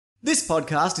This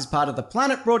podcast is part of the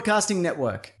Planet Broadcasting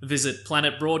Network. Visit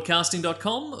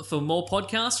planetbroadcasting.com for more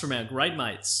podcasts from our great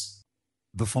mates.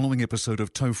 The following episode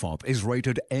of TOFOP is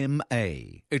rated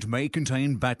MA. It may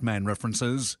contain Batman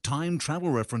references, time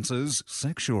travel references,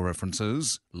 sexual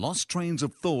references, lost trains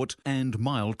of thought, and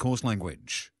mild coarse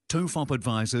language. TOFOP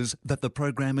advises that the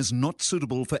program is not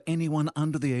suitable for anyone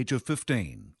under the age of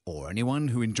 15 or anyone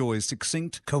who enjoys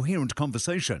succinct, coherent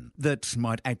conversation that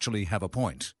might actually have a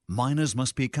point. Minors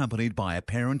must be accompanied by a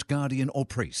parent, guardian, or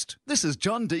priest. This is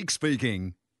John Deek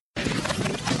speaking.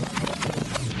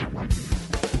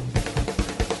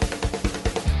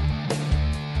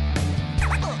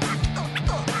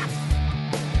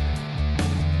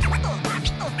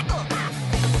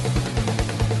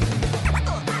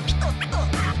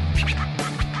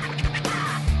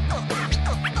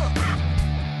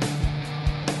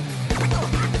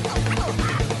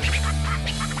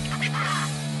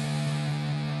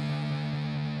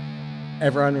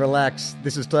 Everyone relax.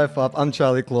 This is TOFOP. I'm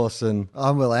Charlie Clausen.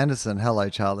 I'm Will Anderson. Hello,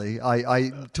 Charlie.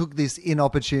 I took this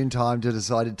inopportune time to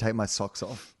decide to take my socks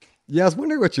off. Yeah, I was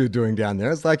wondering what you were doing down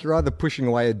there. It's like you're either pushing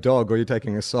away a dog or you're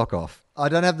taking a sock off. I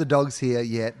don't have the dogs here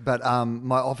yet, but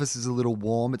my office is a little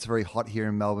warm. It's very hot here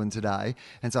in Melbourne today.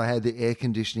 And so I had the air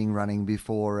conditioning running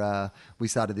before we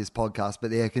started this podcast,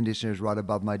 but the air conditioner is right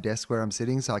above my desk where I'm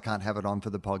sitting, so I can't have it on for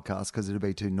the podcast because it'll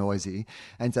be too noisy.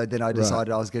 And so then I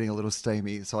decided I was getting a little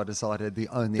steamy, so I decided the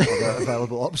only other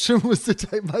available option was to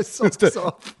take my socks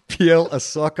off. Peel a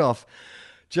sock off.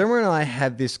 Gemma and I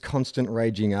have this constant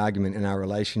raging argument in our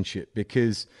relationship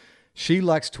because she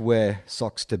likes to wear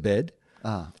socks to bed.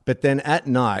 But then at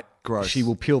night, she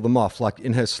will peel them off, like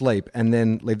in her sleep, and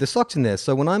then leave the socks in there.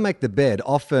 So when I make the bed,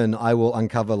 often I will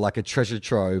uncover like a treasure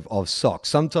trove of socks,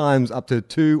 sometimes up to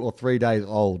 2 or 3 days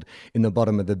old in the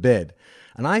bottom of the bed.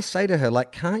 And I say to her,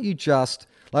 like, can't you just,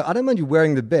 like, I don't mind you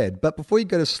wearing the bed, but before you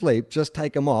go to sleep, just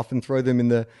take them off and throw them in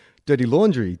the dirty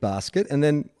laundry basket, and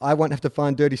then I won't have to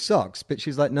find dirty socks. But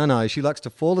she's like, no, she likes to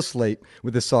fall asleep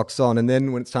with the socks on, and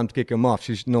then when it's time to kick them off,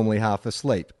 she's normally half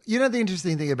asleep. You know, the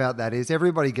interesting thing about that is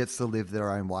everybody gets to live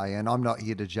their own way, and I'm not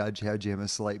here to judge how Gemma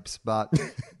sleeps, but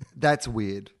that's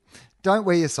weird. Don't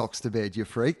wear your socks to bed, you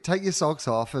freak. Take your socks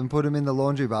off and put them in the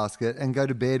laundry basket and go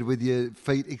to bed with your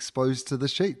feet exposed to the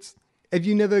sheets. Have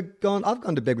you never gone? I've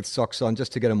gone to bed with socks on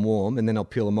just to get them warm, and then I'll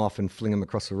peel them off and fling them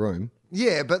across the room.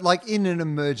 Yeah, but like in an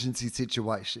emergency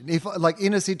situation, if like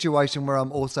in a situation where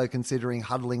I'm also considering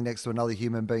huddling next to another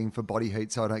human being for body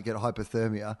heat so I don't get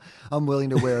hypothermia, I'm willing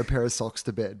to wear a pair of socks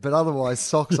to bed. But otherwise,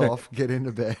 socks off, get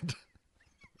into bed.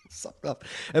 Socks off.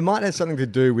 It might have something to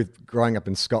do with growing up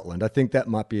in Scotland. I think that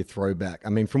might be a throwback. I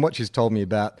mean, from what she's told me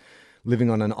about living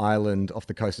on an island off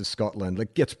the coast of Scotland,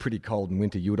 it gets pretty cold in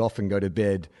winter. You would often go to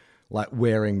bed like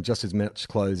wearing just as much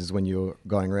clothes as when you're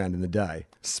going around in the day.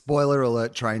 Spoiler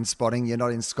alert, train spotting. You're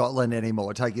not in Scotland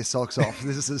anymore. Take your socks off.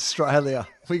 This is Australia.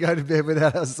 We go to bed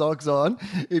without our socks on.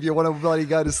 If you want to bloody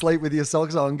go to sleep with your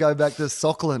socks on, go back to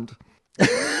Sockland.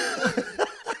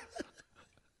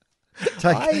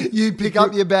 You pick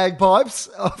up your bagpipes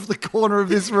off the corner of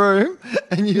this room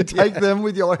and you take them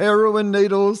with your heroin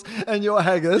needles and your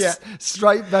haggis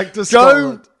straight back to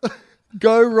Scotland.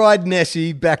 Go ride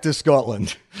Nessie back to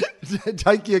Scotland.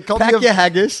 Take your copy Pack of your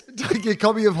haggis. Take your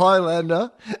copy of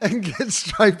Highlander and get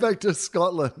straight back to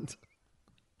Scotland.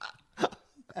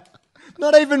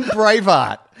 Not even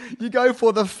Braveheart. You go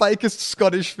for the fakest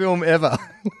Scottish film ever.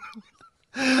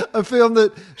 A film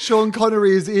that Sean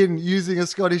Connery is in using a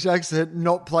Scottish accent,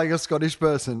 not playing a Scottish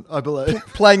person, I believe.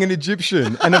 Playing an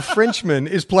Egyptian, and a Frenchman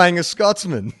is playing a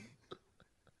Scotsman.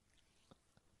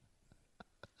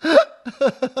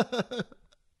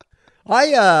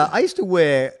 I used to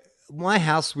wear, my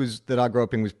house that I grew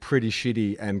up in was pretty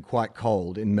shitty and quite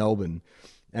cold in Melbourne.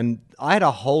 And I had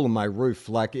a hole in my roof,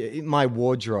 like in my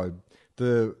wardrobe.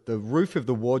 The roof of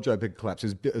the wardrobe had collapsed.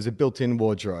 It was a built-in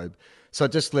wardrobe. So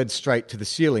it just led straight to the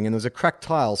ceiling, and there was a cracked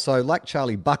tile. So like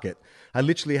Charlie Bucket, I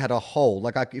literally had a hole.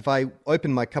 Like if I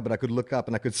opened my cupboard, I could look up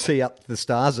and I could see up to the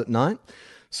stars at night.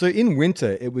 So in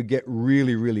winter, it would get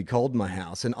really, really cold in my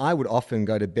house, and I would often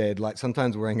go to bed, like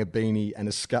sometimes wearing a beanie and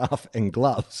a scarf and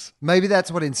gloves. Maybe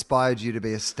that's what inspired you to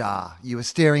be a star. You were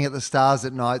staring at the stars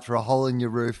at night through a hole in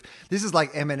your roof. This is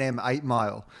like Eminem 8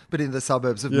 Mile, but in the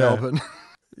suburbs of Melbourne.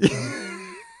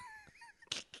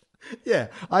 Yeah,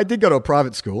 I did go to a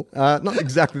private school. Not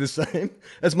exactly the same.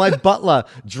 As my butler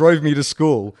drove me to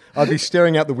school, I'd be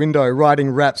staring out the window, writing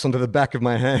raps onto the back of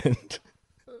my hand.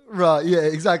 Right, yeah,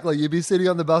 exactly. You'd be sitting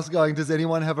on the bus going, does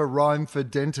anyone have a rhyme for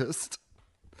dentist?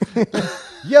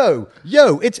 Yo,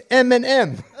 it's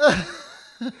Eminem.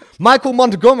 Michael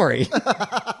Montgomery.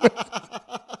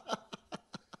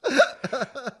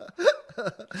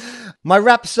 My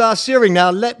raps are searing now.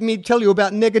 Let me tell you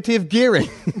about negative gearing.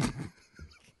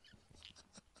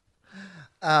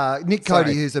 Nick Sorry.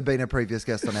 Cody, who's been a previous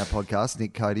guest on our podcast.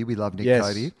 Nick Cody, we love Nick Yes.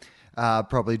 Cody.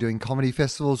 Probably doing comedy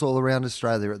festivals all around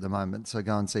Australia at the moment. So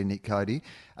go and see Nick Cody.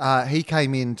 He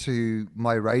came into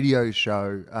my radio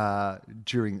show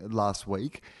during last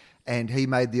week, and he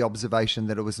made the observation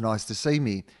that it was nice to see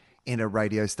me in a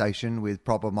radio station with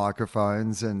proper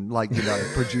microphones and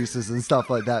producers and stuff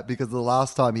like that, because the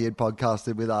last time he had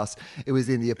podcasted with us, it was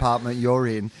in the apartment you're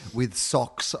in with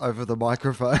socks over the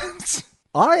microphones.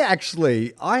 I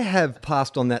have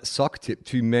passed on that sock tip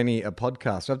to many a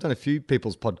podcast. I've done a few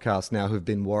people's podcasts now who've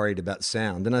been worried about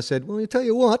sound. And I said, well, I tell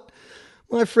you what,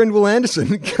 my friend Will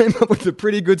Anderson came up with a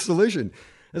pretty good solution.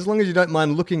 As long as you don't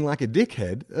mind looking like a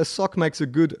dickhead, a sock makes a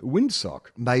good windsock.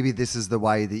 Maybe this is the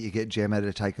way that you get Gemma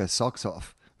to take her socks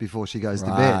off before she goes to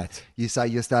bed. Right. You say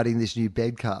you're starting this new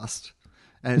bedcast.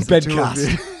 And it's the two of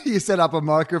Bedcast. you. You set up a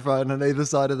microphone on either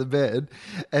side of the bed,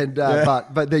 and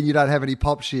but then you don't have any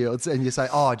pop shields, and you say,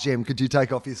 "Oh, Gem, could you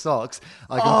take off your socks?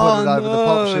 I can put it over the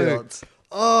pop shields."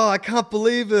 Oh, I can't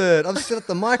believe it. I've set up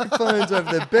the microphones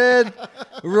over the bed.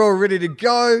 We're all ready to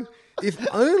go. If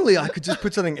only I could just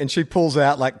put something. And she pulls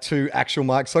out like 2 actual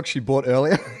mic socks she bought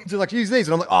earlier. She's like, use these.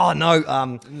 And I'm like, oh, no,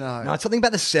 it's something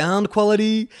about the sound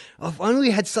quality. If only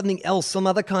we had something else, some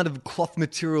other kind of cloth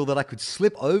material that I could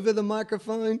slip over the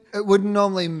microphone. It wouldn't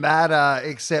normally matter,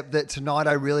 except that tonight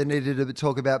I really needed to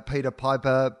talk about Peter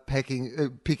Piper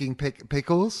picking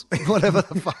pickles, whatever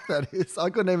the fuck that is.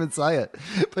 I couldn't even say it.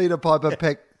 Peter Piper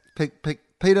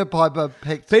Peter Piper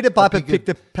picked. Peter Piper picked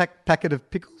a packet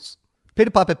of pickles? Peter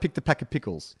Piper picked a pack of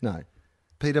pickles. No.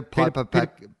 Peter Piper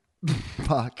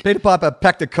Peter Piper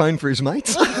packed a cone for his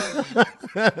mates.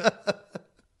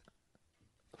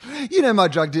 You know my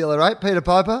drug dealer, right? Peter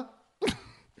Piper.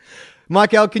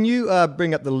 Michael, can you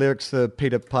bring up the lyrics for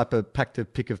Peter Piper packed a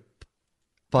pick of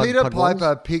Peter pug balls?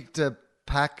 Piper picked a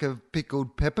pack of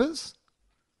pickled peppers.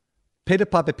 Peter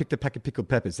Piper picked a pack of pickled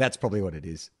peppers. That's probably what it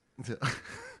is.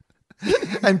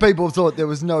 And people thought there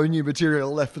was no new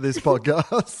material left for this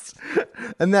podcast.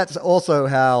 And that's also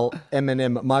how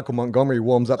Eminem Michael Montgomery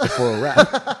warms up before a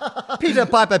rap. Peter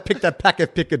Piper picked a pack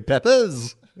of pickled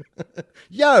peppers.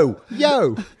 Yo.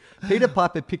 Peter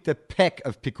Piper picked a peck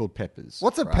of pickled peppers.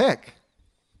 What's a peck?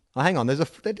 Oh, hang on. I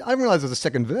didn't realize there's a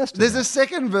second verse to There's that. a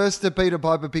second verse to Peter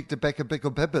Piper picked a peck of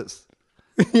pickled peppers.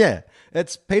 Yeah,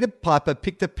 it's Peter Piper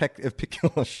picked a peck of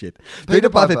pickled. Oh shit! Peter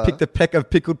Piper picked a peck of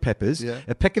pickled peppers. Yeah.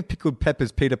 A peck of pickled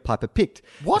peppers. Peter Piper picked.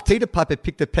 What? If Peter Piper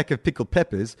picked a peck of pickled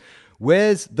peppers.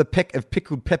 Where's the peck of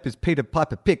pickled peppers Peter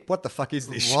Piper picked? What the fuck is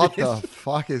this What shit? the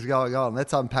fuck is going on?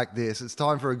 Let's unpack this. It's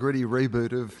time for a gritty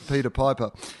reboot of Peter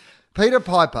Piper. Peter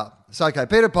Piper. So, okay,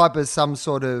 Peter Piper is some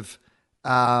sort of,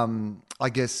 I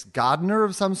guess, gardener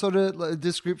of some sort of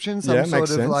description. Some Yeah, sort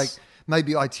makes of sense. like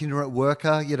maybe itinerant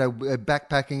worker,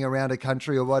 backpacking around a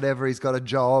country or whatever. He's got a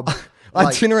job.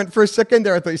 Itinerant for a second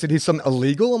there. I thought you said he's something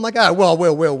illegal. I'm like, oh,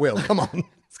 well. Come on.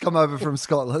 He's come over from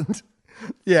Scotland.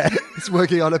 Yeah. He's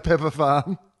working on a pepper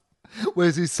farm.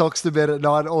 Wears his socks to bed at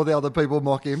night. All the other people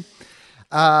mock him.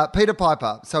 Peter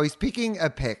Piper. So he's picking a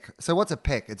peck. So what's a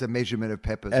peck? It's a measurement of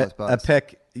peppers, I suppose. A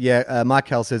peck, yeah.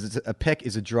 Michael says a peck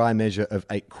is a dry measure of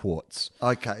 8 quarts.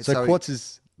 Okay. So quarts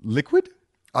is liquid?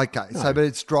 Okay, so but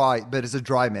it's dry, but it's a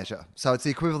dry measure. So it's the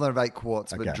equivalent of 8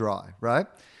 quarts, but Okay. dry, right?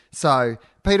 So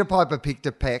Peter Piper picked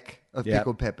a peck of Yep.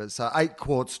 pickled peppers. So 8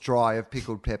 quarts dry of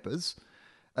pickled peppers.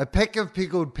 A peck of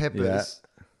pickled peppers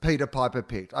Peter Piper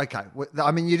picked. Okay,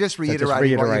 I mean, you're just reiterating what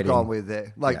you've reiterating. gone with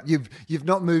there. Like Yeah. you've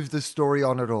not moved the story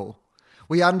on at all.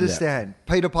 We understand.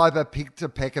 Peter Piper picked a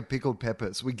peck of pickled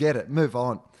peppers. We get it. Move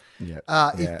on. Yeah.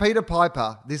 If Peter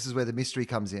Piper, this is where the mystery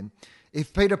comes in.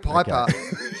 If Peter Piper...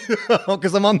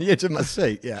 Because I'm on the edge of my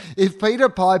seat, yeah. If Peter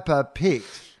Piper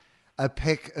picked a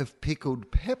peck of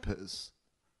pickled peppers,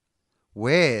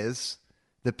 where's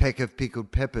the peck of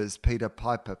pickled peppers Peter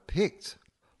Piper picked?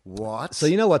 What? So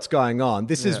you know what's going on?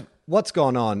 This is Yeah. what's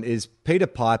gone on is Peter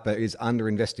Piper is under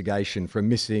investigation for a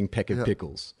missing peck of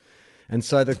pickles. And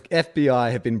so the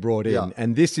FBI have been brought in, Yeah.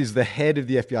 and this is the head of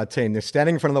the FBI team. They're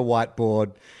standing in front of the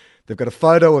whiteboard. They've got a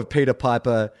photo of Peter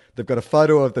Piper. They've got a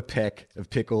photo of the peck of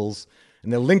pickles,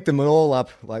 and they've linked them all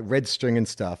up like red string and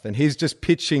stuff. And he's just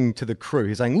pitching to the crew.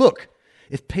 He's saying, look,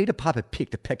 if Peter Piper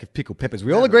picked a peck of pickled peppers,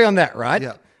 we all agree on that, right?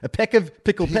 Yeah. A peck of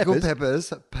pickled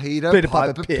peppers. Peter Peter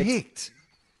Piper Piper picked.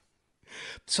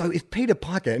 So if Peter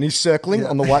Piper, and he's circling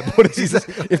on the whiteboard, he says,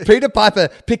 if Peter Piper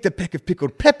picked a peck of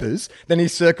pickled peppers, then he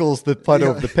circles the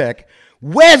photo of the peck.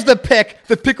 Where's the peck,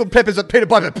 the pickled peppers that Peter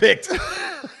Piper picked?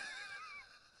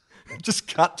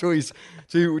 Just cut to his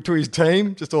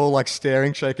team, just all like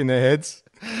staring, shaking their heads.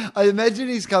 I imagine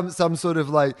he's some sort of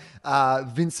like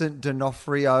Vincent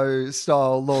D'Onofrio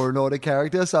style Law and Order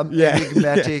character, some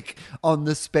enigmatic on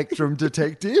the spectrum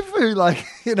detective who, like,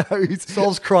 you know,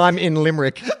 solves crime in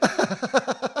Limerick.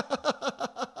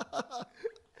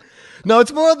 No,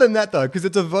 it's more than that though, because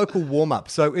it's a vocal warm-up.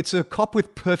 So it's a cop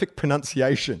with perfect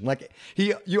pronunciation. Like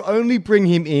you only bring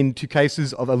him in to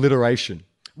cases of alliteration.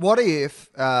 What if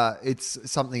it's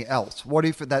something else? What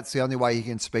if that's the only way he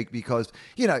can speak? Because,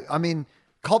 you know, I mean,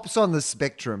 cops on the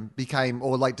spectrum became,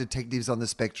 or like detectives on the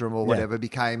spectrum or whatever,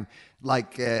 became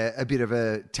like a bit of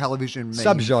a television meme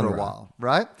Subgenre. for a while,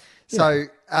 right? So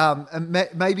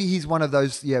maybe he's one of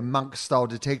those monk-style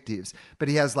detectives, but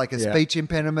he has like a speech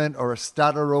impediment or a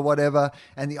stutter or whatever,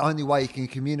 and the only way he can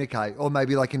communicate, or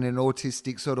maybe like in an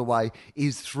autistic sort of way,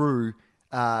 is through,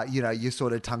 your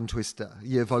sort of tongue twister,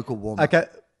 your vocal warm-up. Okay,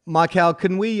 Michael,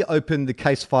 can we open the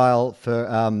case file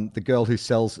for the girl who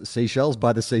sells seashells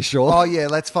by the seashore? Oh yeah,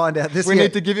 let's find out this. We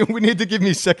need to give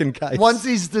me second case. Once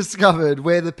he's discovered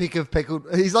where the pick of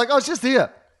pickled, he's like, oh, it's just here.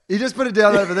 He just put it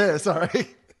down over there.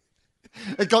 Sorry.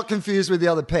 It got confused with the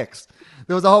other pecks.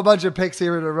 There was a whole bunch of pecks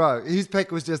here in a row. His peck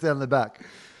was just down the back.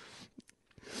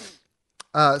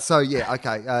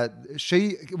 Okay.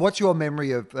 What's your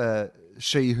memory of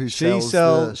she who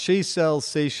sells? She sells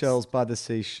seashells by the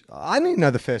seashore. I don't even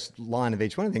know the first line of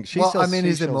each one. I think she sells is there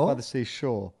seashells more? by the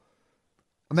seashore.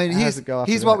 I mean,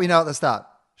 here's what we know at the start.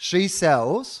 She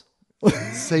sells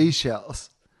seashells.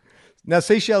 Now,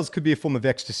 seashells could be a form of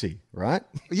ecstasy, right?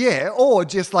 Yeah, or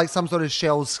just like some sort of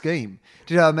shell scheme.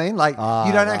 Do you know what I mean? Like,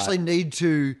 you don't actually need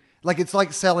to... Like, it's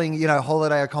like selling,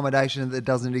 holiday accommodation that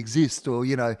doesn't exist, or,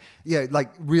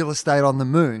 like real estate on the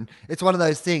moon. It's one of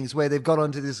those things where they've got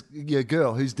onto this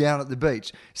girl who's down at the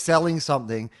beach selling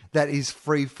something that is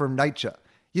free from nature.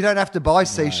 You don't have to buy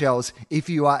seashells if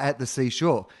you are at the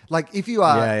seashore. Like, if you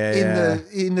are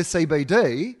in the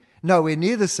CBD... nowhere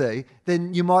near the sea,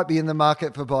 then you might be in the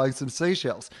market for buying some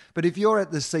seashells. But if you're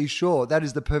at the seashore, that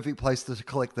is the perfect place to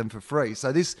collect them for free.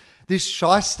 So this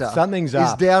shyster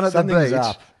is down at the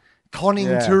beach, conning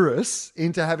tourists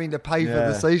into having to pay for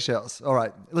the seashells. All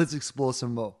right, let's explore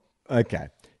some more. Okay.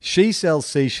 She sells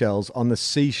seashells on the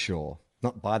seashore,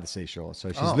 not by the seashore.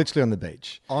 So she's literally on the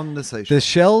beach. On the seashore. The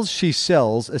shells she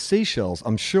sells are seashells,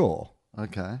 I'm sure.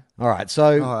 Okay. All right.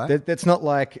 So that's not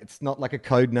like, it's not like a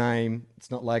code name. It's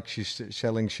not like she's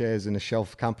selling shares in a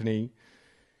shelf company.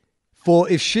 For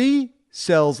if she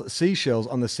sells seashells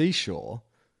on the seashore,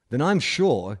 then I'm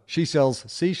sure she sells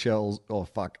seashells. Oh,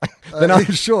 fuck. Then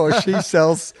I'm sure she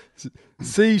sells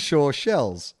seashore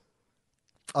shells.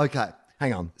 Okay.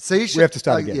 Hang on. We have to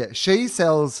start again. Yeah. She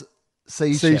sells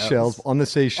seashells on the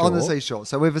seashore. On the seashore.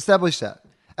 So we've established that.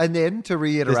 And then to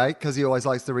reiterate, because he always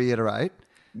likes to reiterate,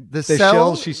 the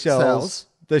shells she sells,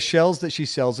 the shells that she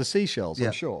sells are seashells,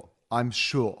 I'm sure. I'm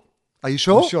sure. Are you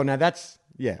sure? I'm sure. Now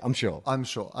I'm sure. I'm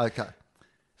sure. Okay.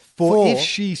 For if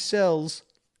she sells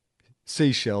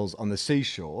seashells on the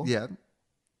seashore,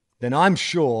 then I'm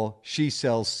sure she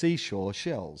sells seashore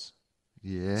shells.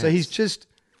 Yeah. So he's just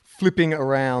flipping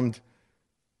around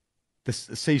the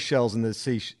seashells and the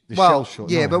shell shore.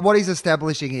 Yeah, but what he's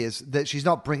establishing is that she's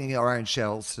not bringing her own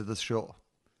shells to the shore.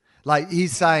 Like,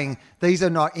 he's saying these are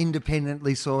not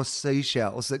independently sourced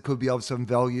seashells that could be of some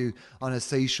value on a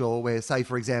seashore where, say,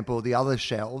 for example, the other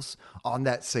shells on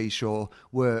that seashore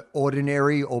were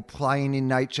ordinary or plain in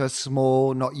nature,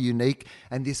 small, not unique.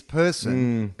 And this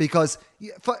person, because,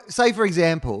 say, for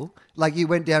example, like you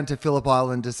went down to Phillip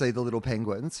Island to see the little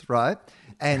penguins, right?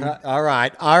 And All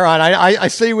right. I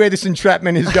see where this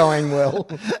entrapment is going, Will.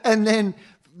 And then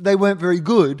they weren't very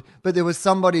good, but there was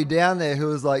somebody down there who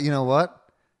was like, you know what?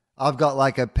 I've got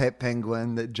like a pet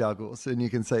penguin that juggles, and you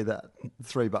can see that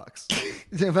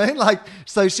 $3. You know what I mean? Like,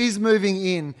 so she's moving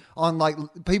in on, like,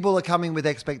 people are coming with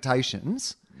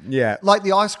expectations. Yeah. Like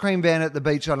the ice cream van at the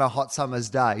beach on a hot summer's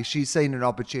day. She's seen an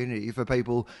opportunity for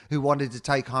people who wanted to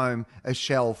take home a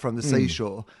shell from the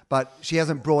seashore, but she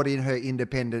hasn't brought in her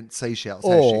independent seashells.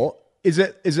 Or is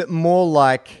it more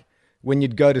like when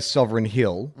you'd go to Sovereign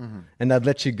Hill and they'd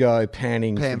let you go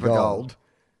pan for gold?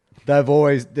 They've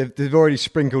already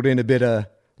sprinkled in a bit of,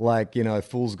 like,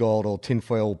 fool's gold or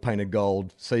tinfoil painted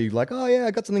gold. So you're like, oh yeah,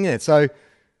 I got something there. So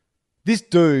this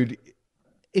dude,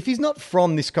 if he's not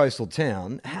from this coastal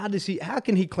town, how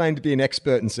can he claim to be an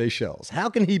expert in seashells? How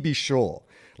can he be sure?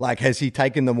 Like, has he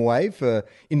taken them away for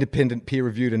independent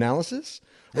peer-reviewed analysis?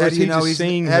 How do you know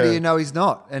he's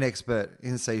not an expert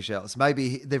in seashells?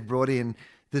 Maybe they've brought in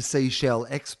the seashell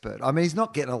expert. I mean, he's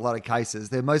not getting a lot of cases.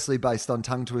 They're mostly based on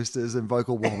tongue twisters and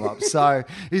vocal warm-ups. So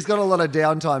he's got a lot of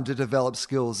downtime to develop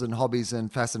skills and hobbies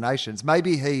and fascinations.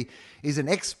 Maybe he is an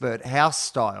expert house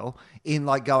style in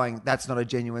like going, that's not a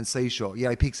genuine seashore. You know,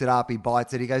 he picks it up, he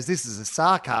bites it, he goes, this is a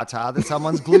sarkar that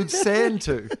someone's glued sand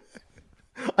to.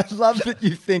 I love that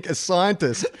you think a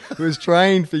scientist who has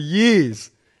trained for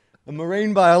years, a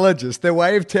marine biologist, their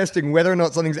way of testing whether or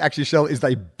not something's actually shell is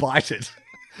they bite it.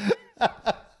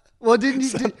 Well, did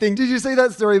you see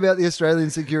that story about the Australian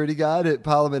security guard at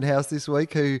Parliament House this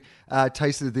week who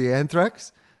tasted the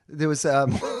anthrax? There was,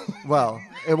 well,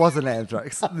 it wasn't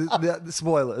anthrax. The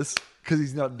spoilers, because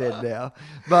he's not dead now.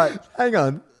 But hang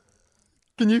on.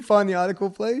 Can you find the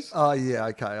article, please? Oh, yeah,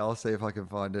 okay. I'll see if I can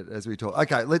find it as we talk.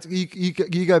 Okay,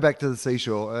 you go back to the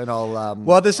seashore and I'll...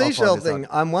 well, the seashell thing,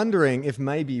 I'm wondering if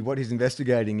maybe what he's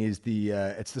investigating is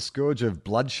it's the scourge of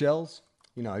blood shells.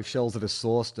 You know, shells that are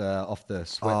sourced off the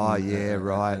sweat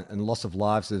right. and loss of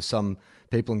lives of some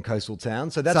people in coastal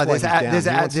towns. So that's why he's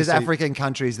down. There's African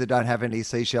countries that don't have any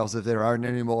seashells of their own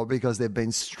anymore because they've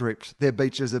been stripped. Their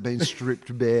beaches have been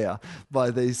stripped bare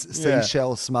by these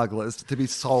seashell smugglers to be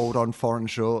sold on foreign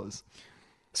shores.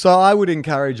 So I would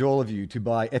encourage all of you to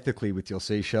buy ethically with your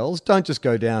seashells. Don't just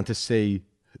go down to see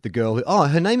the girl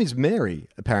her name is Mary,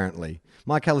 apparently.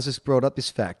 Mike Hell's just brought up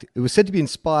this fact. It was said to be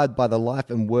inspired by the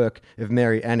life and work of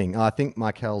Mary Anning. I think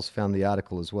Mike Hell's found the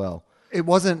article as well. It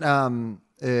wasn't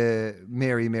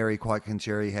Mary Quite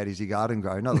Concherry, How Does Your Garden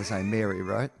Grow? Not the same Mary,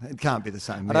 right? It can't be the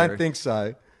same Mary. I don't think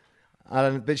so.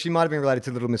 But she might have been related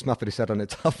to Little Miss Muffet who sat on her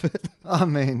tuffet. I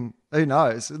mean, who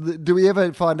knows? Do we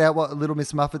ever find out what Little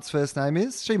Miss Muffet's first name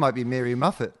is? She might be Mary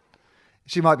Muffet.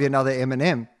 She might be another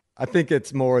M&M. I think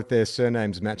it's more if their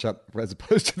surnames match up as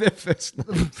opposed to their first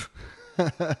names.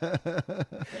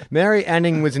 Mary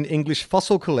Anning was an English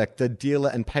fossil collector, dealer,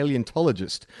 and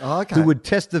paleontologist who would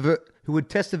test the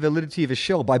validity of a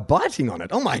shell by biting on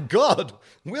it. Oh my God,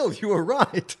 Will, you were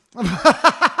right.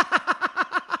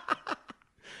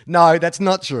 No, that's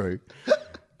not true.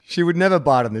 She would never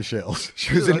bite on the shells.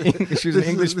 She was an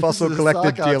English fossil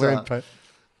collector, dealer, and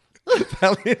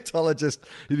paleontologist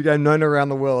who became known around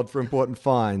the world for important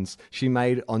finds she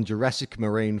made on Jurassic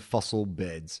marine fossil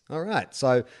beds. All right,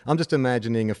 so I'm just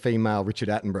imagining a female Richard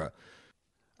Attenborough.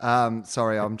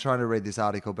 Sorry, I'm trying to read this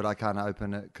article, but I can't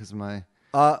open it because my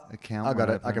account. I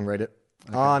got it. I can read it.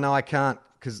 Okay. Oh, no, I can't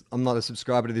because I'm not a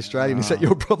subscriber to The Australian. Is that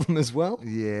your problem as well?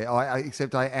 Yeah,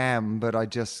 except I am, but I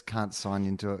just can't sign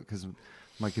into it because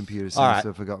my computer seems to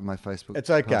have forgotten my Facebook. It's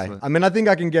okay. password. I mean, I think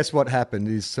I can guess what happened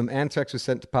is some anthrax was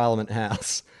sent to Parliament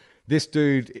House. This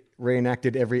dude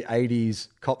reenacted every 80s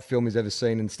cop film he's ever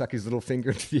seen and stuck his little finger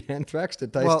into the anthrax to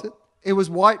taste it. It was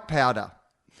white powder.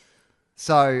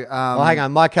 So... hang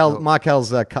on. Michael's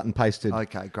cut and pasted.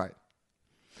 Okay, great.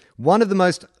 One of the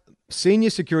most senior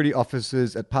security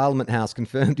officers at Parliament House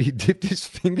confirmed he dipped his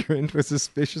finger into a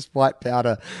suspicious white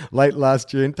powder late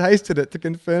last year and tasted it to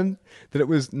confirm that it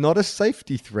was not a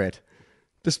safety threat.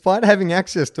 Despite having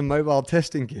access to mobile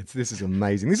testing kits, this is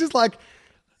amazing. This is like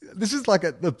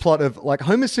the plot of like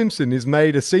Homer Simpson is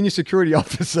made a senior security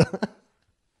officer.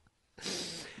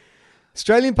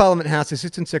 Australian Parliament House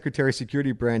Assistant Secretary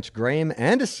Security Branch Graham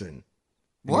Anderson.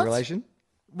 Any relation?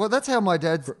 Well, that's how my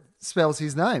dad spells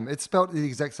his name. It's spelled the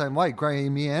exact same way,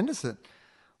 Graham Anderson.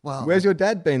 Wow. Where's your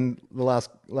dad been the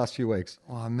last few weeks?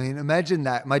 Well, I mean, imagine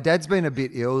that. My dad's been a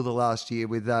bit ill the last year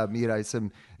with,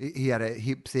 he had a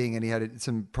hip thing and he had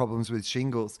some problems with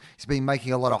shingles. He's been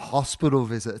making a lot of hospital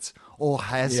visits. Or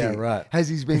has he? Yeah, right. Has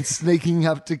he been sneaking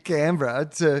up to Canberra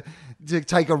to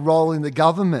take a role in the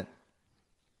government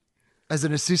as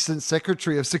an assistant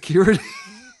secretary of security?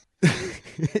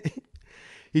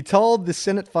 He told the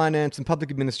Senate Finance and Public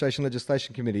Administration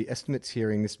Legislation Committee estimates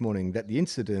hearing this morning that the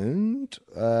incident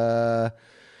on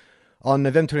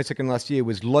November 22nd last year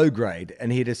was low grade and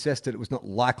he had assessed that it was not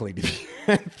likely to be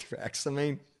anthrax. I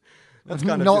mean, that's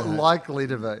kind of... Not likely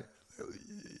to be.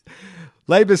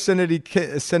 Labor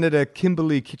Senator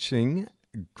Kimberly Kitching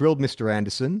grilled Mr.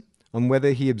 Anderson on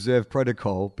whether he observed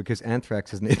protocol because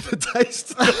anthrax has neither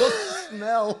taste nor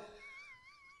smell.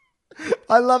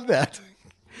 I love that.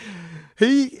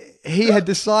 He had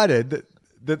decided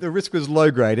that the risk was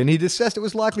low grade and he'd assessed it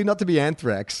was likely not to be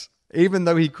anthrax, even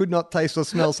though he could not taste or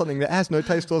smell something that has no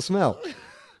taste or smell.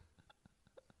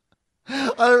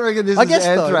 I don't reckon this is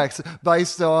anthrax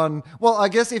based on... Well, I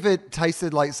guess if it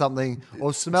tasted like something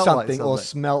or smelled like something. Or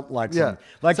smelt like something.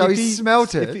 Like so he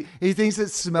smelt it. He thinks it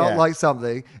smelled like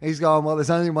something. He's going, well, there's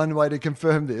only one way to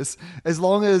confirm this. As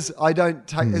long as I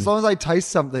as long as I taste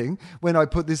something when I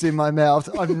put this in my mouth,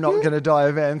 I'm not going to die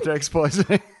of anthrax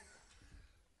poisoning.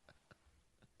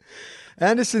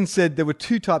 Anderson said there were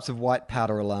 2 types of white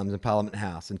powder alarms in Parliament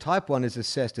House, and type 1 is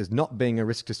assessed as not being a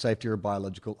risk to safety or a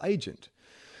biological agent.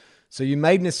 So you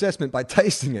made an assessment by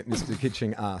tasting it, Mr.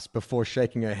 Kitching asked, before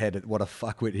shaking her head at what a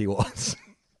fuckwit he was.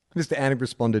 Mr. Anning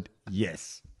responded,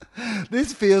 yes.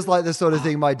 This feels like the sort of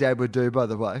thing my dad would do, by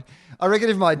the way. I reckon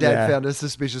if my dad Yeah. found a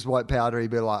suspicious white powder,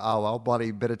 he'd be like, oh, well,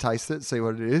 bloody better taste it, see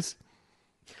what it is.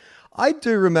 I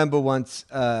do remember once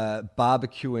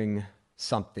barbecuing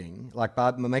something, like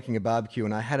making a barbecue,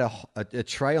 and I had a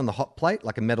tray on the hot plate,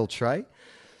 like a metal tray,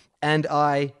 and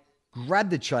I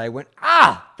grabbed the tray, went,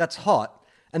 that's hot,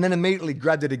 and then immediately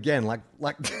grabbed it again.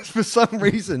 Like for some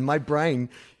reason, my brain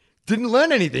didn't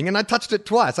learn anything, and I touched it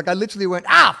twice. Like I literally went,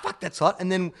 fuck, that's hot,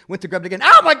 and then went to grab it again.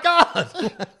 Oh my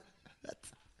God!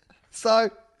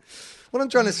 So what I'm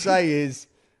trying to say is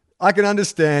I can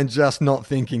understand just not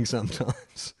thinking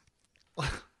sometimes.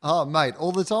 Oh, mate,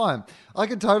 all the time. I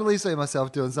can totally see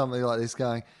myself doing something like this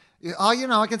going,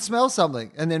 I can smell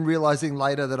something. And then realizing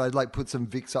later that I'd like put some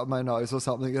Vicks up my nose or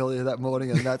something earlier that morning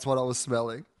and that's what I was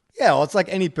smelling. Yeah, well, it's like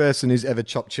any person who's ever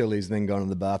chopped chilies and then gone to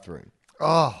the bathroom.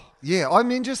 Oh, yeah. I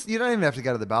mean, you don't even have to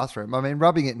go to the bathroom. I mean,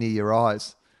 rubbing it near your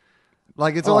eyes.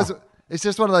 Like it's always, it's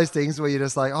just one of those things where you're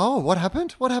just like, oh, what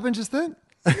happened? What happened just then?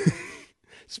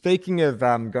 Speaking of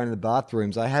going to the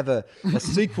bathrooms, I have a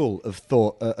sequel of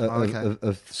thought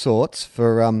of sorts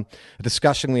for a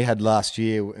discussion we had last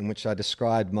year in which I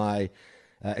described my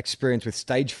experience with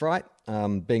stage fright,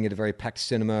 being at a very packed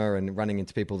cinema and running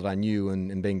into people that I knew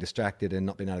and being distracted and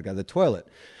not being able to go to the toilet.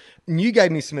 And you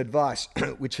gave me some advice,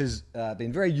 which has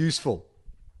been very useful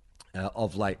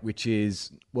of late, which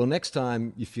is, well, next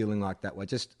time you're feeling like that way,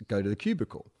 just go to the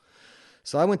cubicle.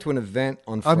 So I went to an event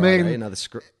on Friday, another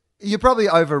script. You're probably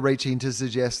overreaching to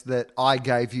suggest that I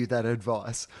gave you that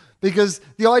advice, because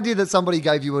the idea that somebody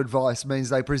gave you advice means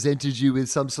they presented you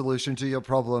with some solution to your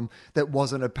problem that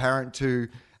wasn't apparent to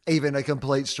even a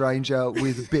complete stranger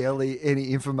with barely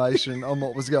any information on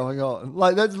what was going on.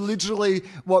 Like that's literally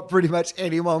what pretty much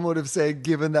anyone would have said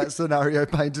given that scenario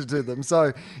painted to them.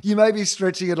 So you may be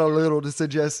stretching it a little to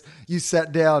suggest you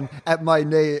sat down at my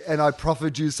knee and I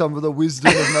proffered you some of the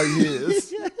wisdom of my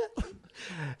years.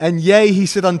 And yea, he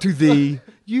said unto thee,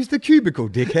 use the cubicle,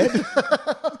 dickhead.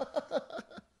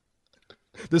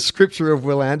 The scripture of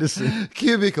Will Anderson.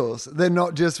 Cubicles, they're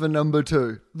not just for number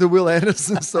 2. The Will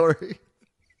Anderson story.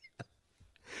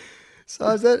 So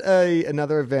I was at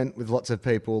another event with lots of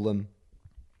people, and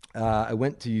I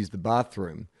went to use the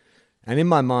bathroom. And in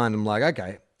my mind, I'm like,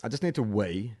 okay, I just need to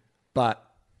wee, but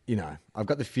I've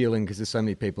got the feeling because there's so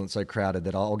many people and it's so crowded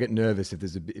that I'll get nervous if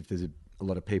there's a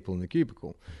lot of people in the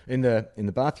cubicle in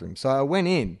the bathroom. So I went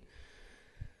in.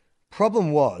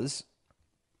 Problem was,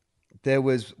 there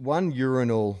was one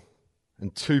urinal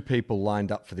and 2 people lined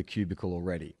up for the cubicle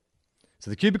already. So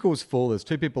the cubicle was full. There's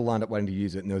 2 people lined up waiting to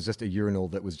use it, and there was just a urinal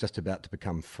that was just about to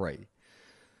become free.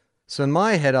 So in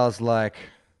my head, I was like,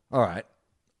 all right,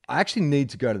 I actually need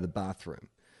to go to the bathroom.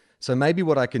 So maybe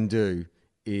what I can do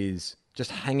is just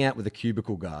hang out with the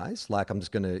cubicle guys. Like I'm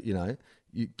just going to,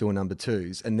 do a number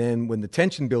 2s. And then when the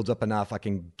tension builds up enough, I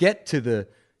can get to the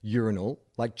urinal,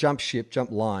 like jump ship,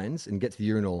 jump lines and get to the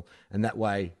urinal. And that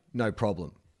way, no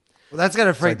problem. Well, that's going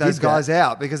to freak those guys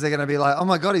out because they're going to be like, oh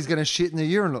my God, he's going to shit in the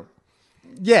urinal.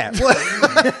 Yeah.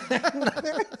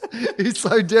 He's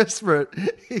so desperate.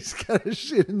 He's going to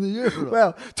shit in the urinal.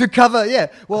 Well, to cover, yeah.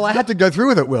 Well, I had to go through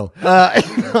with it, Will.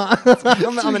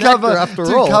 I'm an actor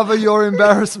after all. To cover your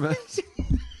embarrassment.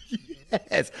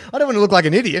 Yes. I don't want to look like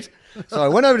an idiot. So I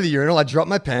went over to the urinal, I dropped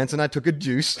my pants, and I took a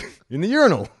juice in the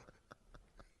urinal.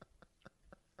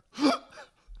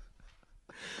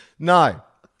 No.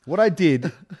 What I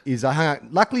did is I hung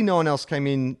out. Luckily, no one else came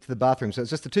into the bathroom. So it's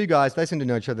just the 2 guys. They seemed to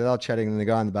know each other. They were chatting, and the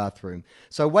guy in the bathroom.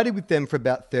 So I waited with them for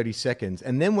about 30 seconds.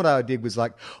 And then what I did was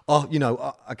like,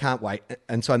 I can't wait.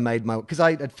 And so I made because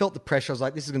I had felt the pressure. I was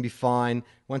like, this is going to be fine.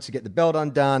 Once you get the belt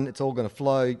undone, it's all going to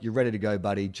flow. You're ready to go,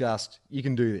 buddy. You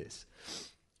can do this.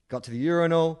 Got to the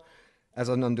urinal. As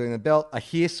I'm doing the belt, I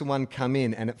hear someone come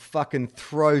in, and it fucking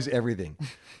throws everything.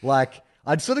 Like,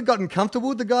 I'd sort of gotten comfortable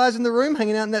with the guys in the room,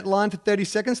 hanging out in that line for 30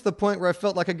 seconds to the point where I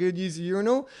felt like I could use the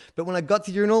urinal. But when I got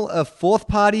to the urinal, a 4th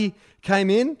party came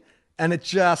in, and it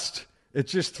just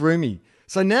threw me.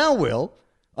 So now, Will,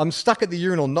 I'm stuck at the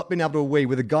urinal, not being able to wee,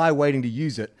 with a guy waiting to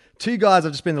use it. 2 guys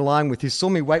I've just been in the line with who saw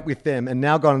me wait with them and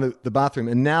now gone to the bathroom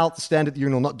and now stand at the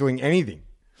urinal not doing anything.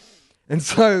 And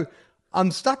so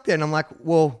I'm stuck there, and I'm like,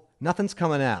 well, nothing's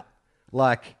coming out.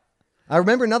 Like, I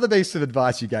remember another piece of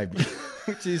advice you gave me,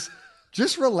 which is,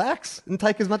 just relax and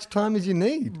take as much time as you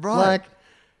need. Right. Like,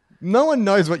 no one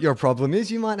knows what your problem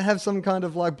is. You might have some kind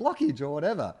of like blockage or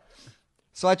whatever.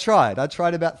 So I tried. I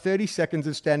tried about 30 seconds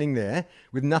of standing there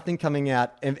with nothing coming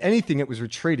out. If anything, it was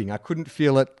retreating. I couldn't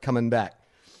feel it coming back.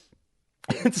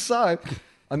 And so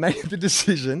I made the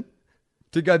decision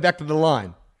to go back to the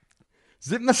line.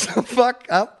 Zip myself fuck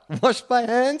up, wash my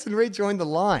hands, and rejoin the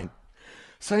line.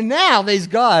 So now these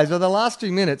guys, over the last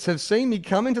 2 minutes, have seen me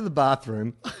come into the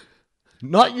bathroom,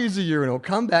 not use a urinal,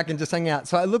 come back and just hang out.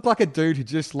 So I look like a dude who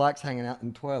just likes hanging out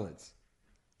in toilets.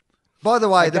 By the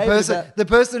way, gave it the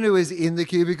person who was in the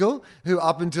cubicle, who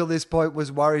up until this point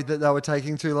was worried that they were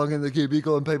taking too long in the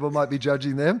cubicle and people might be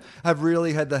judging them, have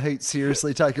really had the heat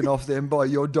seriously taken off them by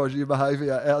your dodgy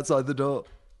behaviour outside the door.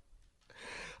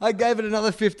 I gave it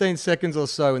another 15 seconds or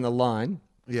so in the line.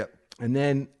 Yep. And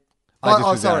then I just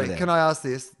was out sorry. of there. Can I ask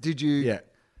this? Did you Yeah.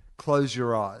 close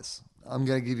your eyes? I'm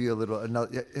going to give you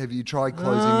another. Have you tried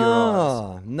closing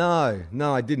your eyes?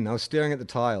 No, I didn't. I was staring at the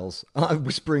tiles. I'm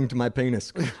whispering to my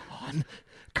penis.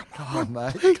 Come on,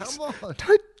 mate. please. Come on.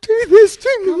 Don't do this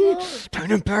to me.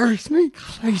 Don't embarrass me.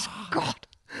 Please, God.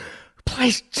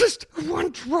 Please, just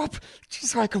one drop. Just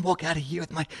so I can walk out of here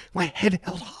with my head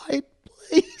held high.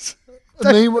 Please.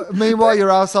 Meanwhile,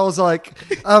 your asshole's like,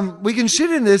 we can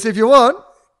shit in this if you want.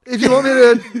 If you want me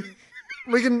to,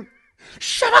 we can.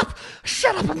 Shut up.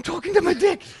 I'm talking to my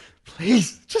dick.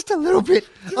 Please, just a little bit.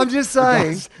 I'm just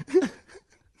saying.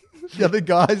 The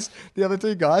other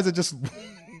two guys are just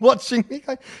watching me.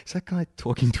 Going, is that guy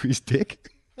talking to his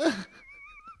dick? I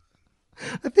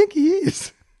think he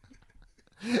is.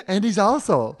 And his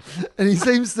arsehole. And he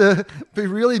seems to be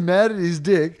really mad at his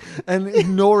dick and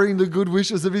ignoring the good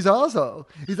wishes of his arsehole.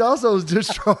 His arsehole is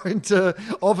just trying to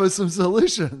offer some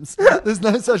solutions. There's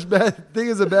no such bad thing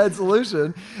as a bad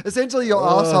solution. Essentially, your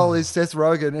arsehole is Seth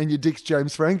Rogen and your dick's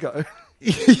James Franco.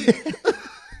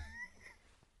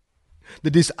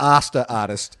 The disaster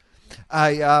artist.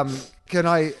 Can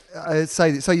I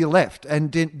say this? So you left,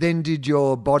 and then did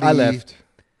your body... I left.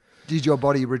 Did your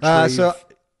body retrieve...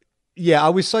 Yeah, I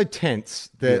was so tense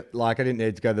that I didn't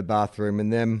need to go to the bathroom,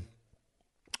 and then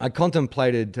I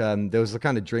contemplated. There was the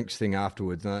kind of drinks thing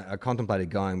afterwards, and I contemplated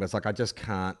going, but it's like I just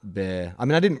can't bear. I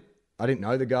mean, I didn't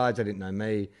know the guys, I didn't know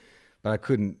me, but I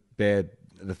couldn't bear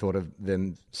the thought of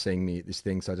them seeing me at this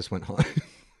thing, so I just went home.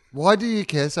 Why do you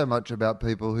care so much about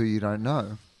people who you don't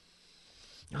know?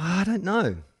 I don't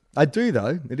know. I do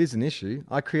though. It is an issue.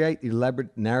 I create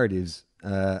elaborate narratives.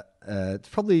 It's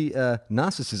probably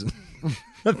narcissism.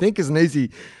 I think is an easy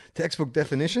textbook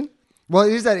definition. Well,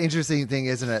 it is that interesting thing,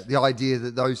 isn't it? The idea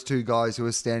that those two guys who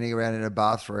are standing around in a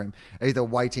bathroom, either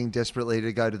waiting desperately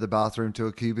to go to the bathroom to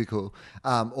a cubicle,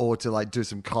 or to do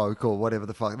some coke or whatever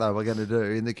the fuck they were going to do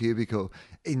in the cubicle,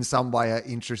 in some way are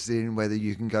interested in whether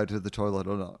you can go to the toilet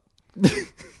or not.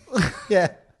 Yeah.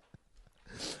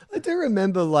 I do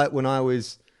remember when I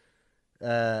was,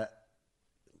 when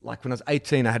I was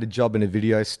 18, I had a job in a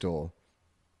video store,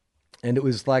 and it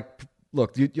was like,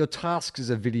 look, your tasks as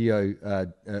a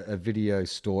video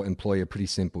store employee are pretty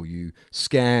simple. You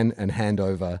scan and hand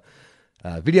over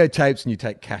videotapes, and you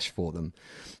take cash for them.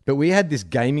 But we had this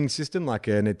gaming system, like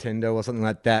a Nintendo or something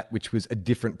like that, which was a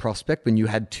different prospect when you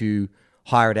had to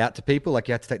hire it out to people. Like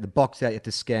you had to take the box out, you had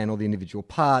to scan all the individual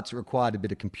parts. It required a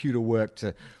bit of computer work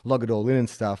to log it all in and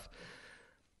stuff.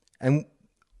 And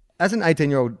as an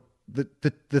 18-year-old,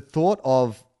 the thought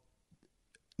of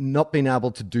not being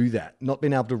able to do that, not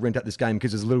being able to rent out this game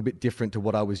because it's a little bit different to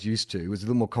what I was used to. It was a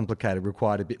little more complicated,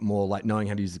 required a bit more knowing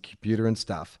how to use the computer and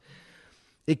stuff.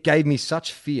 It gave me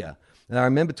such fear. And I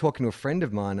remember talking to a friend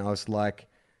of mine. I was like,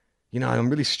 I'm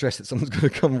really stressed that someone's going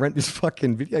to come rent this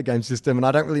fucking video game system and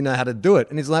I don't really know how to do it.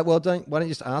 And he's like, well, why don't you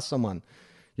just ask someone,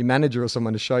 your manager or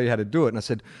someone, to show you how to do it? And I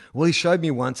said, well, he showed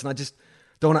me once and I just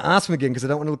don't want to ask him again because I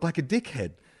don't want to look like a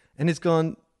dickhead. And he's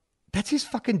gone, that's his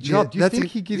fucking job. Yeah, Do you think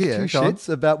he gives two shits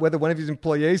about whether one of his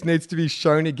employees needs to be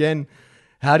shown again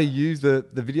how to use the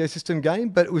video system game?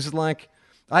 But it was like,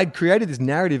 I'd created this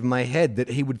narrative in my head that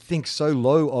he would think so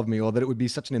low of me, or that it would be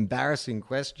such an embarrassing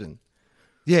question.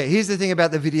 Yeah, here's the thing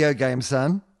about the video game,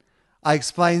 son. I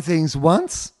explain things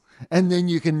once, and then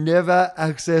you can never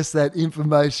access that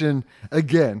information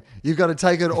again. You've got to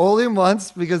take it all in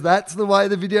once, because that's the way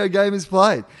the video game is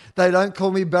played. They don't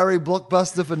call me Barry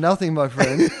Blockbuster for nothing, my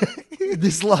friend.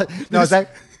 This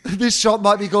shop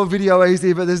might be called Video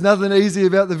Easy, but there's nothing easy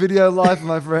about the video life,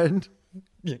 my friend.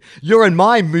 Yeah. You're in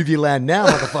my movie land now,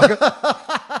 motherfucker.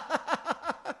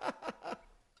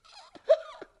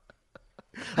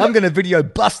 I'm going to video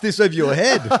bust this over your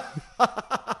head.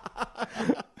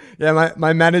 Yeah,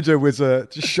 my manager was a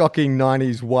shocking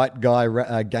 90s white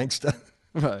guy gangster.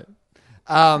 Right.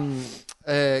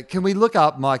 Can we look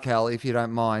up, Michael, if you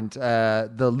don't mind,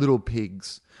 the Little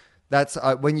Pigs, That's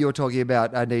when you were talking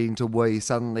about needing to wee.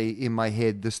 Suddenly, in my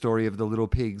head, the story of the little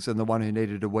pigs and the one who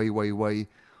needed to wee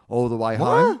all the way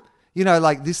home. You know,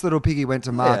 like this little piggy went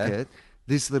to market.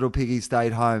 This little piggy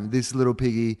stayed home. This little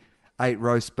piggy ate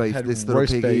roast beef. This little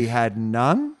piggy had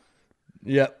none.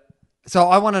 Yep. So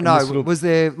I want to know: was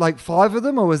there like 5 of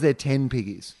them, or was there 10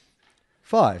 piggies?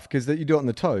 5, because you do it on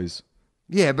the toes.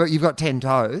 Yeah, but you've got 10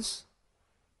 toes.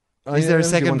 Is there a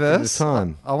second verse?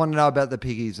 I want to know about the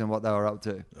piggies and what they were up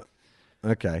to.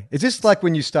 Okay. Is this like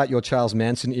when you start your Charles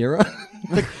Manson era?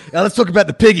 Now let's talk about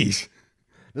the piggies.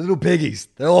 The little piggies.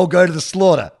 They all go to the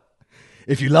slaughter.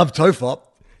 If you love Tofop,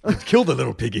 kill the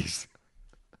little piggies.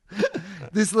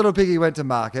 This little piggy went to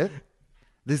market.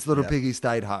 This little piggy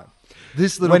stayed home.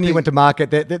 When he went to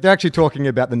market, they're actually talking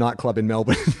about the nightclub in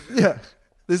Melbourne. Yeah.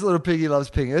 This little piggy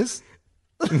loves pingers.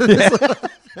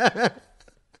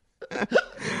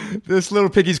 This little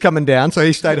piggy's coming down, so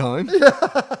he stayed home.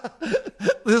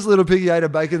 This little piggy ate a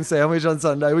bacon sandwich on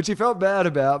Sunday, which he felt bad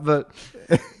about, but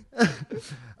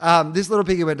this little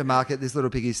piggy went to market. This little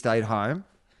piggy stayed home.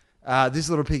 This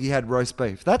little piggy had roast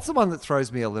beef. That's the one that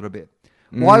throws me a little bit.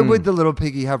 Why would the little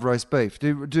piggy have roast beef?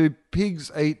 Do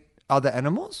pigs eat other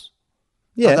animals?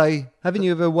 Yeah. Haven't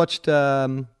you ever watched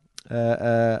Deadwood?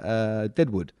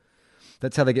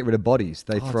 That's how they get rid of bodies.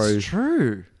 They throw. It's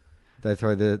true. They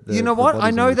throw the you know what? I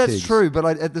know that's pigs. true, but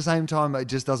at the same time, it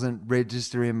just doesn't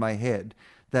register in my head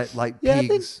that like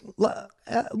pigs. I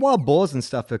think, wild boars and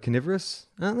stuff are carnivorous,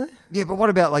 aren't they? Yeah, but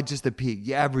what about like just a pig?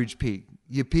 Your average pig,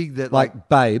 your pig that like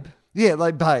Babe. Yeah,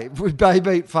 like Babe. Would Babe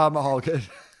eat Farmer Hoggett?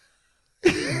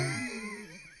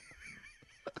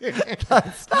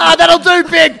 That'll do,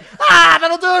 pig.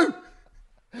 That'll do.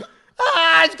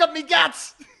 He's got me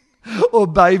guts. Or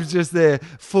Babe's just there,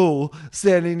 full,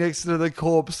 standing next to the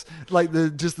corpse, like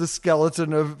just the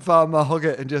skeleton of Farmer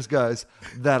Hoggett, and just goes,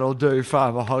 "That'll do,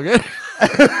 Farmer Hoggett."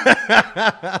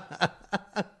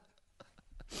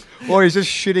 Or he's just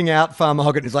shitting out Farmer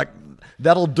Hoggett. He's like,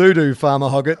 "That'll do, Farmer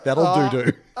Hoggett. That'll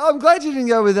do." I'm glad you didn't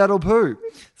go with "that'll poo."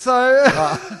 So,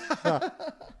 but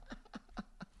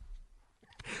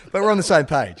we're on the same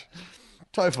page.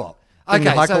 Tofop. Okay,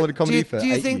 high quality comedy for 8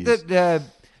 years. Do you think that?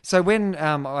 So when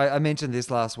I mentioned this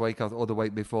last week or the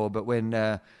week before, but when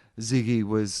Ziggy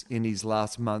was in his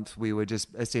last month, we were just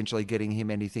essentially getting him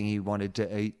anything he wanted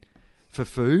to eat for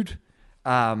food.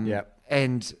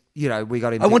 And, you know, we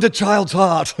got him... I want a child's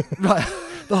heart. Right.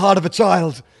 The heart of a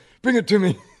child. Bring it to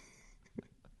me.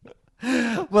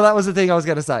 Well, that was the thing I was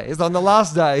going to say. Is on the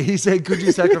last day, he said, "Could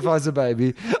you sacrifice a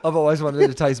baby? I've always wanted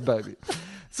to taste baby."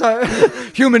 So...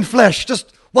 Human flesh,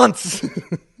 just once.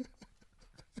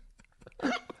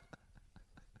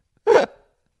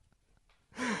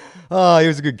 Oh, he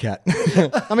was a good cat.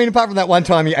 I mean, apart from that one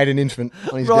time he ate an infant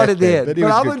on his right at the end. but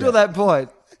up until that point,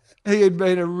 he had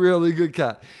been a really good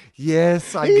cat.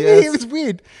 Yes, I guess. It was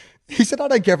weird. He said, "I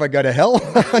don't care if I go to hell.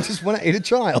 I just want to eat a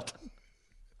child."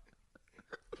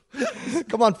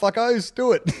 Come on, fuckos,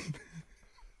 do it.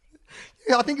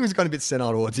 Yeah, I think he was going a bit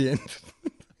senile towards the end.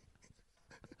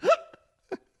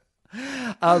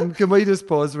 Can we just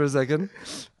pause for a second?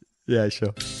 Yeah,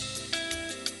 sure.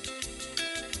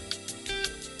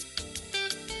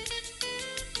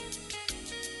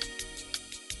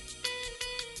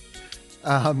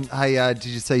 Hey, did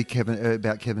you see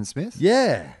about Kevin Smith?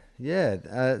 Yeah.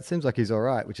 It seems like he's all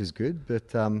right, which is good.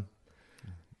 But it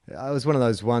was one of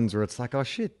those ones where it's like, oh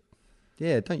shit,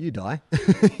 yeah, don't you die?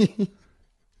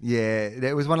 Yeah,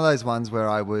 it was one of those ones where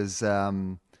I was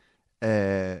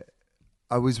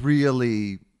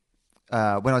really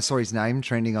when I saw his name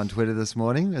trending on Twitter this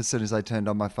morning. As soon as I turned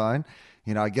on my phone,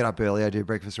 you know, I get up early, I do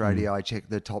breakfast radio, I check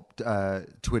the top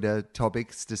Twitter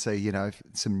topics to see, you know, if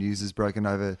some news is broken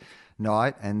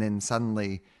overnight, and then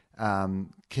suddenly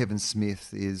Kevin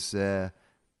Smith is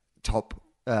top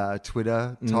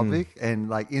Twitter topic, and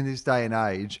like in this day and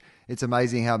age, it's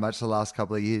amazing how much the last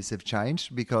couple of years have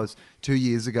changed, because 2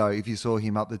 years ago, if you saw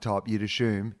him up the top, you'd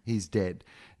assume he's dead.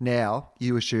 Now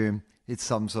you assume it's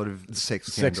some sort of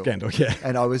sex scandal. Yeah.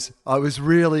 And I was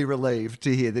really relieved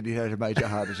to hear that he had a major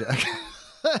heart attack.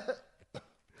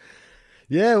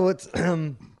 Yeah, well,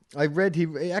 I read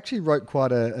he actually wrote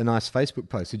quite a nice Facebook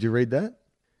post. Did you read that?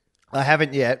 I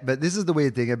haven't yet, but this is the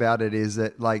weird thing about it is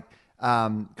that, like,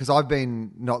 because I've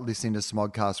been not listening to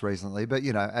Smodcast recently, but,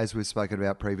 you know, as we've spoken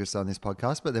about previously on this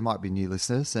podcast, but there might be new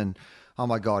listeners, and oh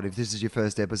my God, if this is your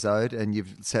first episode and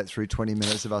you've sat through 20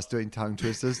 minutes of us doing tongue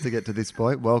twisters to get to this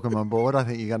point, welcome on board. I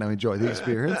think you're going to enjoy the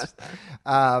experience.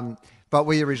 But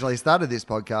we originally started this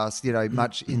podcast,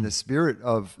 much in the spirit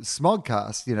of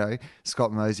Smodcast,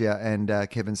 Scott Mosier and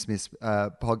Kevin Smith's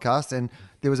podcast. And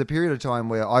there was a period of time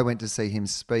where I went to see him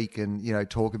speak and,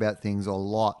 talk about things a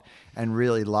lot and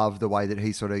really loved the way that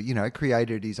he sort of,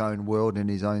 created his own world and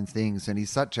his own things. And he's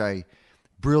such a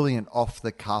brilliant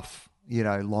off-the-cuff,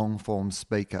 long-form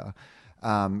speaker.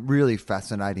 Really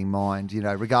fascinating mind,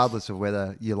 regardless of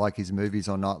whether you like his movies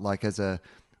or not, like as a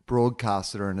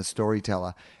broadcaster and a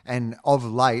storyteller. And of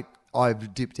late,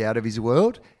 I've dipped out of his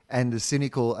world. And the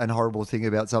cynical and horrible thing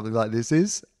about something like this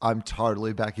is I'm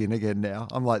totally back in again now.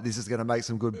 I'm like, this is going to make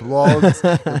some good blogs.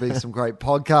 There'll be some great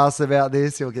podcasts about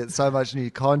this. He'll get so much new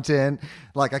content.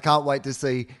 Like, I can't wait to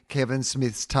see Kevin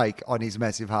Smith's take on his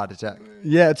massive heart attack.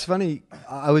 Yeah, it's funny.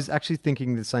 I was actually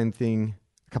thinking the same thing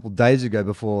a couple of days ago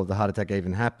before the heart attack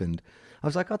even happened. I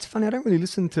was like, oh, it's funny. I don't really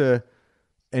listen to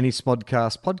any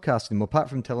podcast anymore, apart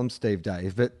from Tell 'em Steve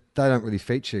Dave, but they don't really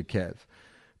feature Kev.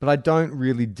 But I don't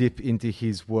really dip into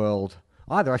his world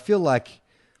either. I feel like,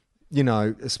 a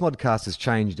Smodcast has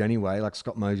changed anyway. Like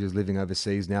Scott Mosier's living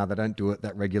overseas now. They don't do it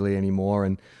that regularly anymore.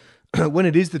 And when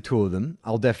it is the two of them,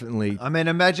 I'll definitely... I mean,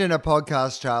 imagine a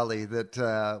podcast, Charlie,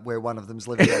 that where one of them's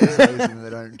living overseas and they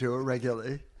don't do it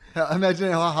regularly.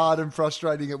 Imagine how hard and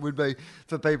frustrating it would be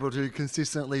for people to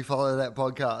consistently follow that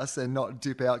podcast and not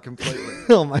dip out completely.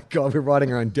 Oh my God, we're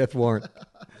writing our own death warrant.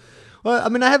 Well, I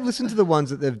mean, I have listened to the ones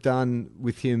that they've done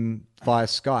with him via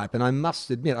Skype, and I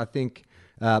must admit, I think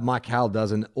Mike Howell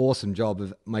does an awesome job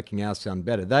of making ours sound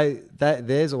better.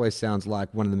 Theirs always sounds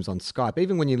like one of them's on Skype.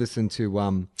 Even when you listen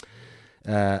to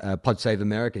Pod Save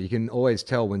America, you can always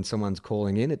tell when someone's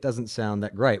calling in. It doesn't sound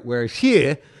that great. Whereas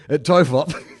here at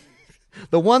Tofop...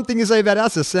 The one thing you say about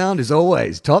us, the sound is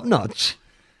always top notch.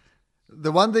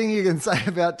 The one thing you can say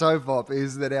about Tofop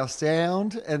is that our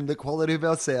sound and the quality of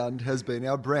our sound has been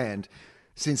our brand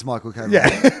since Michael came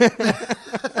along.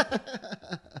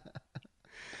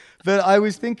 But I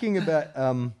was thinking about,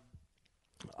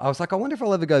 I was like, I wonder if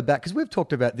I'll ever go back, because we've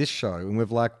talked about this show and we've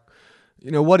like,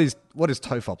 what is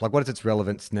Tofop? Like, what is its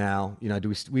relevance now?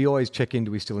 Do we always check in?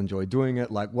 Do we still enjoy doing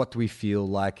it? Like, what do we feel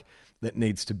like that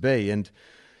needs to be? And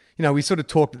we sort of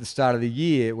talked at the start of the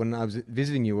year when I was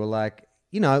visiting you. We're like,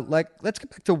 let's get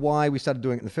back to why we started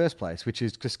doing it in the first place, which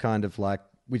is just kind of like,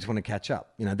 we just want to catch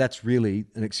up. That's really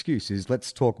an excuse, is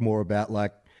let's talk more about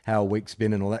like how a week's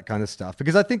been and all that kind of stuff.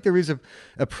 Because I think there is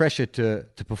a pressure to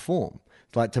perform,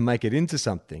 like to make it into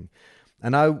something.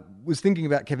 And I was thinking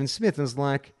about Kevin Smith and was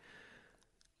like,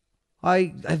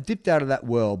 I've dipped out of that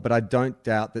world, but I don't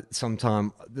doubt that at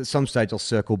some stage I'll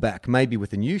circle back. Maybe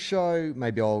with a new show,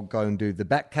 maybe I'll go and do the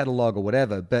back catalogue or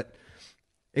whatever. But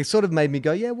it sort of made me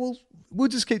go, yeah, well, we'll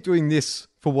just keep doing this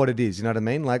for what it is. You know what I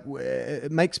mean? Like,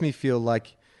 it makes me feel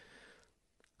like,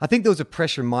 I think there was a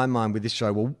pressure in my mind with this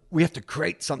show. Well, we have to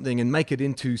create something and make it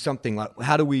into something. Like,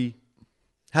 how do we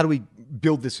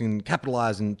build this and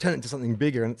capitalize and turn it into something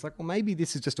bigger? And it's like, well, maybe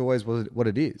this is just always what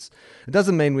it is. It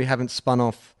doesn't mean we haven't spun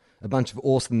off a bunch of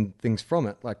awesome things from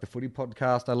it, like the Footy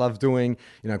podcast I love doing,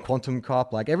 Quantum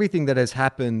Cop, like everything that has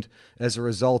happened as a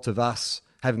result of us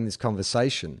having this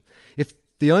conversation. If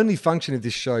the only function of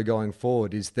this show going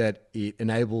forward is that it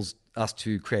enables us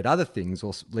to create other things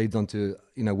or leads on to,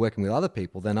 working with other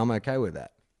people, then I'm okay with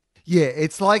that. Yeah,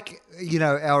 it's like,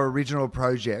 our original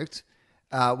project.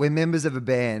 We're members of a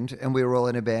band and we were all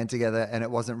in a band together and it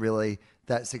wasn't really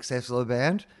that successful a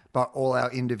band, but all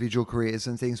our individual careers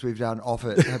and things we've done off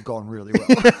it have gone really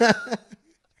well.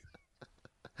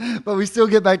 But we still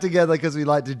get back together because we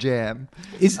like to jam.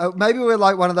 Maybe we're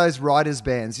like one of those writers'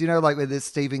 bands, like where there's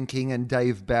Stephen King and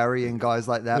Dave Barry and guys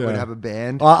like that would have a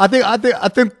band. I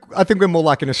think we're more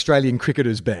like an Australian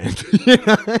cricketers band.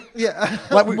 Yeah,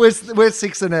 like we're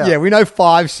six and out. Yeah, we know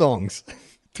 5 songs.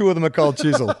 2 of them are Cold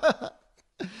Chisel.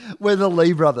 We're the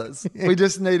Lee brothers. We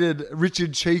just needed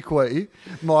Richard Cheekwee,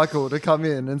 Michael, to come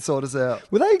in and sort us out.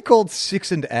 Were they called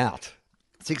Six and Out?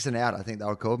 Six and Out, I think they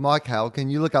were called. Mike Howell,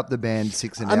 can you look up the band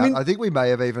Six and Out? I think we may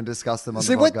have even discussed them on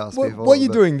the podcast before. What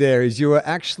you're doing there is you are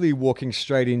actually walking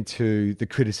straight into the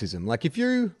criticism. Like, if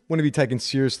you want to be taken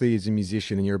seriously as a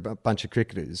musician and you're a bunch of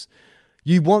cricketers,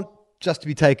 you want just to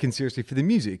be taken seriously for the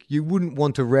music. You wouldn't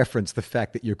want to reference the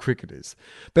fact that you're cricketers.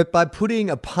 But by putting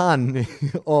a pun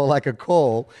or like a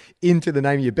call into the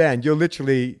name of your band, you're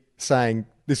literally saying,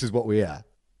 this is what we are.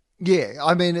 Yeah,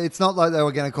 I mean, it's not like they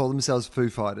were going to call themselves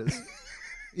Foo Fighters.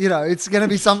 It's going to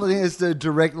be something that's a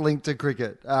direct link to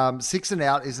cricket. Six and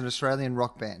Out is an Australian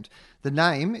rock band. The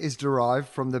name is derived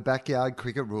from the backyard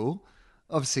cricket rule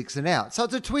of 6 and out. So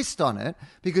it's a twist on it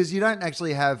because you don't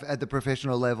actually have at the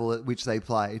professional level at which they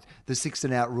played, the 6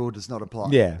 and out rule does not apply.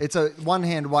 Yeah. It's a one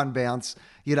hand, one bounce,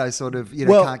 sort of,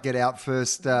 Well, can't get out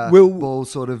first Will- ball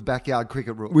sort of backyard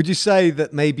cricket rule. Would you say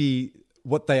that maybe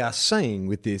what they are saying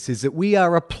with this is that we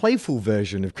are a playful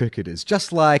version of cricketers,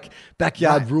 just like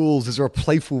backyard rules is a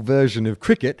playful version of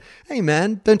cricket? Hey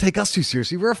man, don't take us too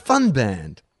seriously. We're a fun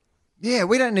band. Yeah,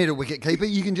 we don't need a wicket keeper.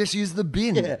 You can just use the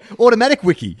bin. Yeah, automatic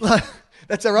wiki.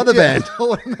 That's our other band.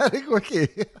 Automatic wiki.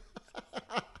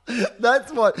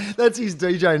 That's his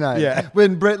DJ name. Yeah.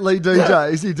 When Brett Lee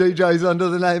DJs, he DJs under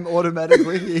the name Automatic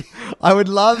Wiki. I would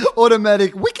love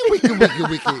Automatic Wiki Wiki Wiki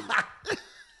Wiki.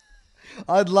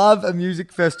 I'd love a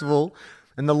music festival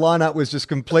and the lineup was just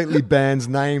completely bands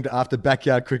named after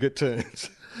backyard cricket terms.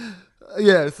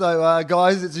 Yeah, so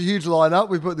guys, it's a huge lineup.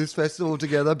 We put this festival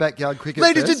together, Backyard Cricket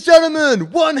Ladies Fest. and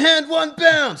gentlemen, one hand, one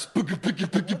bounce.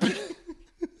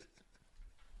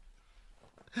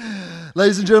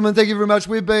 Ladies and gentlemen, thank you very much.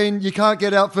 We've been You Can't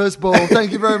Get Out First Ball.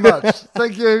 Thank you very much.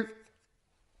 Thank you.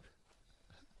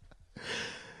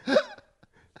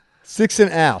 6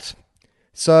 and out.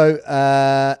 So,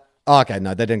 okay,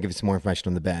 no, they didn't give us more information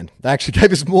on the band. They actually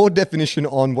gave us more definition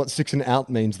on what 6 and out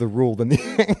means, the rule, than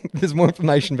there's more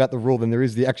information about the rule than there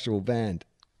is the actual band.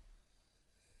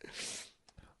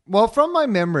 Well, from my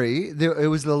memory, it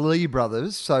was the Lee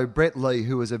brothers. So Brett Lee,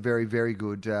 who was a very, very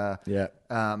good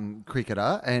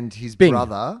cricketer, and his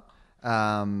brother,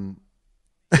 Harvey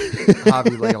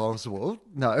Lee Oswald.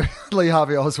 No, Lee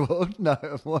Harvey Oswald. No,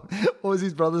 what was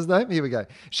his brother's name? Here we go.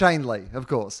 Shane Lee, of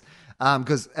course.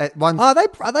 Because at one, Are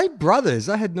they brothers?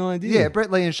 I had no idea. yeah,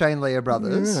 Brett Lee and Shane Lee are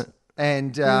brothers, Yeah.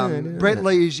 and Yeah. Brett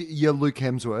Lee is your Luke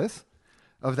Hemsworth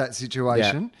of that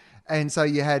situation, and so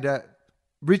you had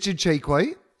Richard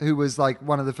Cheekwee, who was like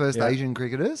one of the first Asian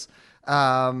cricketers,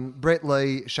 Brett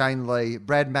Lee, Shane Lee,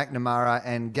 Brad McNamara,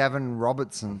 and Gavin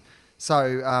Robertson.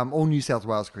 So all New South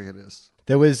Wales cricketers.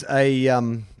 There was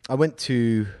I went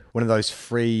to one of those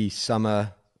free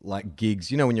summer like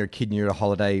gigs. You know, when you're a kid and you're at a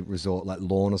holiday resort like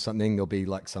Lawn or something, there'll be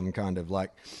like some kind of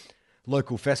like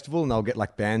local festival and they'll get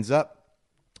like bands up.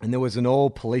 And there was an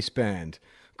all police band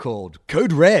called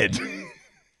Code Red.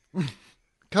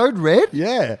 Code Red?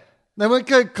 Yeah. They weren't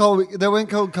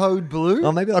called Code Blue?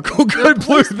 Oh, maybe I'll call They're Code a Blue.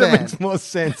 police That band. makes more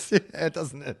sense. Yeah,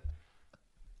 doesn't it?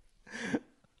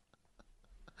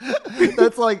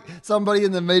 That's like somebody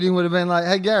in the meeting would have been like,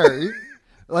 hey, Gary,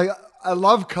 like, I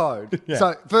love code. Yeah.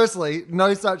 So, firstly,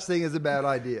 no such thing as a bad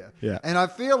idea. Yeah. And I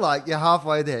feel like you're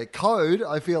halfway there. Code,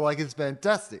 I feel like it's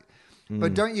fantastic.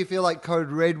 But don't you feel like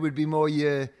Code Red would be more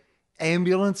your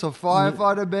ambulance or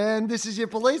firefighter band? This is your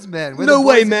police band. We're No the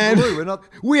way, boys in man. blue. We're not...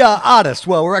 We are artists.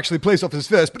 Well, we're actually police officers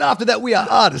first, but after that, we are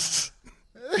artists.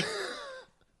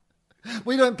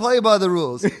 We don't play by the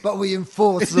rules, but we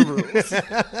enforce the rules.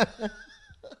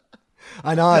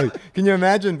 I know. Can you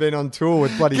imagine being on tour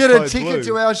with bloody Get a Code ticket Blue?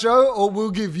 to our show or we'll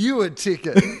give you a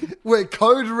ticket. We're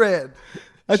Code Red.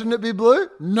 Shouldn't it be blue?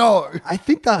 No. I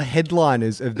think the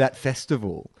headliners of that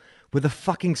festival were the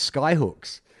fucking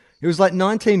Skyhooks. It was like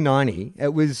 1990.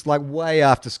 It was like way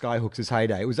after Skyhooks'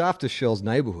 heyday. It was after Shell's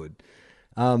Neighbourhood.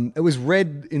 It was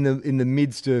Red in the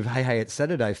midst of Hey Hey It's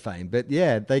Saturday fame. But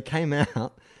yeah, they came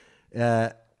out.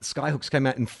 Skyhooks came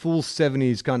out in full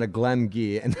 70s kind of glam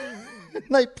gear and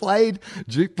they played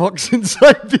Jukebox in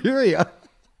Siberia.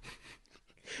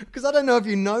 Because I don't know if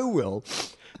you know, Will,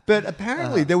 but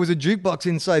apparently there was a jukebox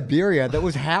in Siberia that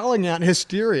was howling out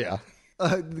hysteria.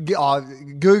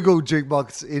 Google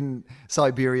Jukebox in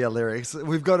Siberia lyrics.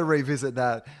 We've got to revisit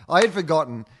that. I had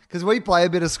forgotten because we play a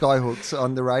bit of Skyhooks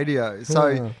on the radio.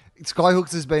 So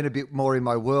Skyhooks has been a bit more in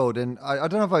my world. And I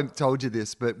don't know if I told you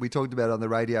this, but we talked about it on the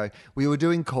radio. We were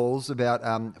doing calls about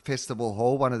Festival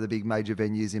Hall, one of the big major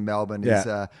venues in Melbourne is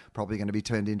probably going to be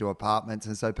turned into apartments.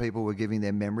 And so people were giving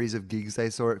their memories of gigs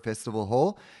they saw at Festival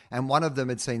Hall. And one of them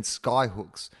had seen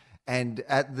Skyhooks. And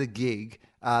at the gig,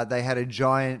 they had a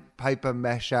giant paper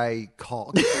mache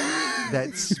cock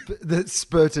that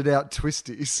spurted out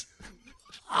twisties.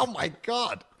 Oh my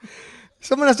God.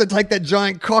 Someone has to take that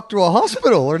giant cock to a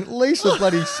hospital or at least a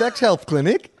bloody sex health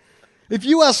clinic. If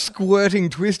you are squirting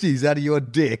twisties out of your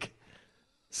dick,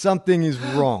 something is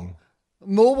wrong.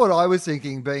 More what I was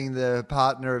thinking, being the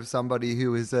partner of somebody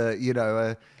who is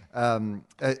a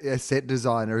set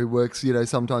designer who works,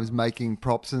 sometimes making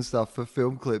props and stuff for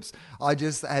film clips. I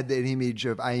just had that image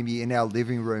of Amy in our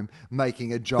living room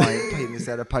making a giant penis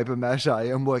out of paper mache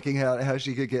and working out how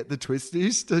she could get the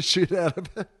twisties to shoot out of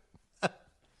it.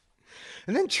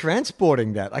 And then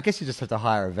transporting that. I guess you just have to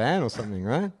hire a van or something,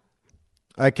 right?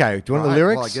 Okay. Do you want the Right,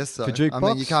 lyrics well, I guess so. for Jukebox? I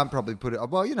mean, you can't probably put it...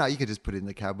 Well, you could just put it in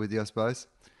the cab with you, I suppose.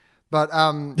 But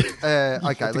okay,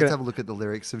 let's have a look at the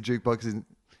lyrics of Jukebox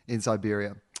in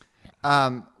Siberia.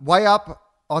 Way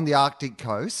up on the Arctic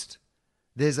coast,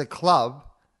 there's a club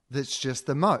that's just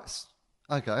the most.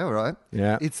 Okay, all right.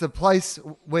 Yeah. It's the place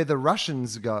where the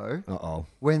Russians go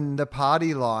when the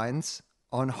party line's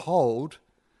on hold.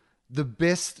 The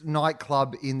best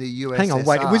nightclub in the USSR. Hang on,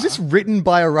 wait. Was this written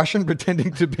by a Russian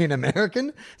pretending to be an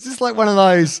American? Is this like one of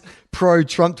those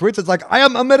pro-Trump tweets? It's like, I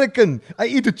am American. I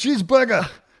eat a cheeseburger.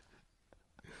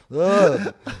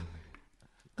 Ugh.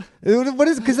 What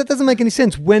is? Because that doesn't make any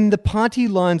sense. When the party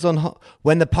line's on hold.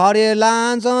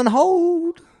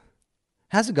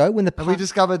 How's it go? Have we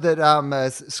discovered that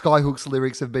Skyhook's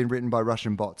lyrics have been written by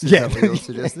Russian bots? Is that what you're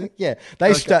suggesting? Yeah.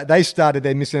 They started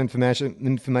their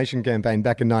misinformation campaign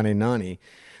back in 1990.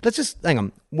 Let's just hang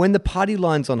on. When the party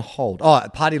line's on hold. Oh,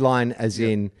 party line as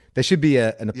in there should be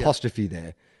an apostrophe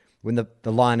there. When the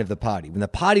line of the party. When the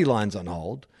party line's on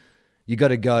hold, you got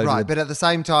to go. Right, but at the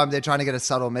same time, they're trying to get a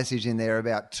subtle message in there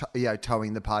about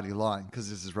towing the party line because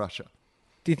this is Russia.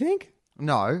 Do you think?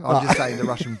 No, I'm just saying the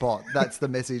Russian bot. That's the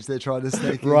message they're trying to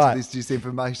sneak into this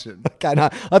disinformation. Okay, no,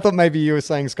 I thought maybe you were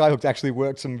saying Skyhook actually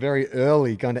worked some very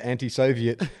early kind of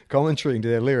anti-Soviet commentary into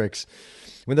their lyrics.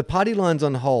 When the party line's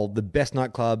on hold, the best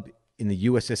nightclub in the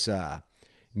USSR.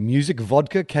 Music,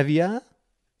 vodka, caviar?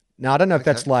 Now, I don't know if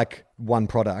that's like one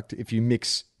product, if you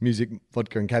mix music,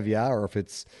 vodka, and caviar, or if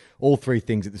it's all three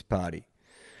things at this party.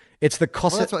 It's the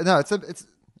Cossack... Well,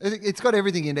 it's got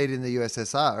everything you need in the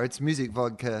USSR. It's music,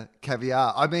 vodka,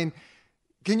 caviar. I mean,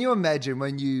 can you imagine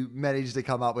when you managed to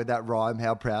come up with that rhyme,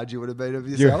 how proud you would have been of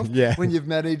yourself? Yeah. When you've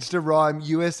managed to rhyme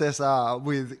USSR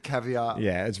with caviar.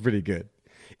 Yeah, it's pretty good.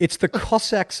 It's the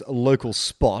Cossacks' local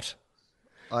spot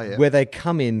where they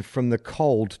come in from the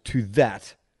cold to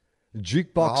that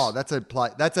jukebox. Oh, that's a play.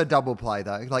 That's a double play,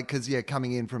 though. Like, because,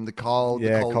 coming in from the cold,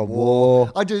 the Cold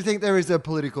War. I do think there is a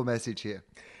political message here.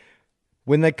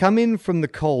 When they come in from the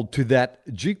cold to that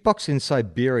jukebox in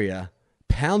Siberia,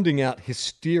 pounding out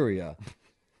hysteria.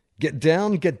 Get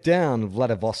down,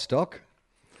 Vladivostok.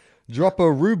 Drop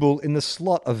a ruble in the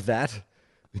slot of that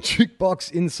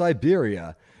jukebox in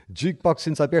Siberia. Jukebox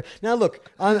in Siberia. Now, look,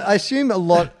 I assume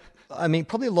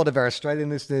probably a lot of our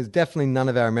Australian listeners, definitely none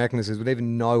of our American listeners would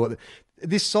even know what...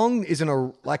 This song isn't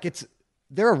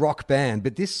they're a rock band,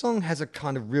 but this song has a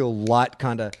kind of real light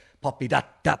kind of poppy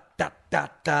like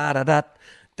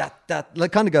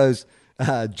kind of goes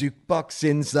jukebox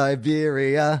in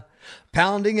Siberia,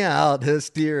 pounding out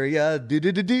hysteria,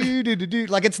 do.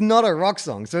 Like it's not a rock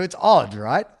song, so it's odd,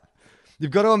 right?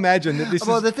 You've got to imagine that this.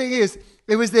 Well, the thing is,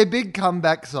 it was their big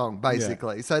comeback song,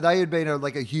 basically. Yeah. So they had been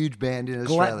a huge band in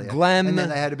Australia, and then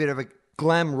they had a bit of a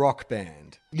glam rock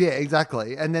band. Yeah,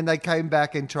 exactly. And then they came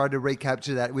back and tried to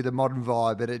recapture that with a modern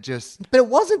vibe, and it just... But it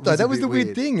wasn't, though. That was the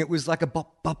weird thing. It was like a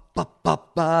bop, bop, bop,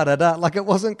 bop, ba, da, da. Like, it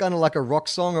wasn't kind of like a rock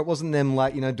song. It wasn't them,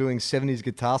 doing 70s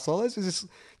guitar solos. It was this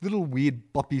little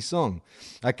weird boppy song.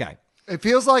 Okay. It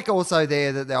feels like also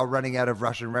there that they were running out of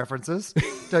Russian references.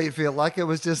 Don't you feel like it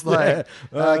was just like,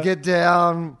 get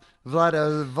down...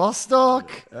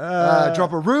 Vladivostok,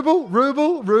 drop a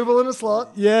ruble in a slot.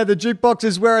 Yeah, the jukebox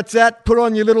is where it's at. Put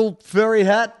on your little furry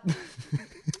hat.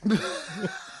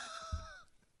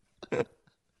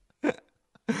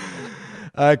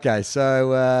 Okay,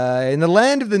 so in the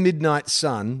land of the midnight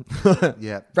sun,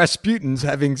 Rasputin's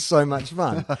having so much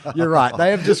fun. You're right. They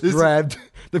have just they've gone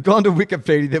to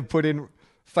Wikipedia, they've put in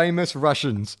famous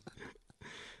Russians.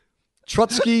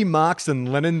 Trotsky, Marx,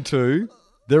 and Lenin too.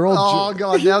 They're all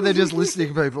God! Now they're just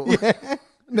listening, people. Yeah.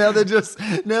 Now they're just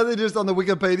on the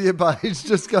Wikipedia page,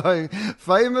 just going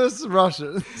famous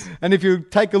Russians. And if you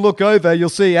take a look over, you'll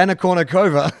see Anna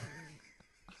Kournikova.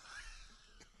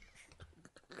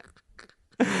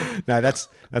 No, that's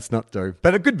not true,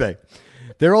 but it could be.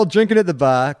 They're all drinking at the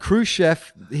bar.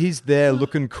 Khrushchev, he's there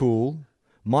looking cool.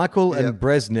 Michael and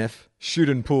Brezhnev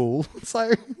shooting pool.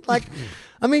 So,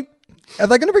 are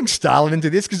they going to bring Stalin into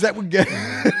this? Because that would get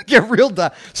real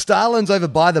dark. Stalin's over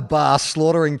by the bar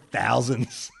slaughtering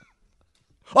thousands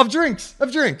of drinks.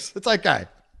 It's okay.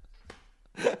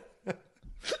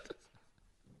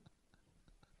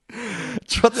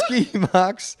 Trotsky,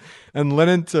 Marx, and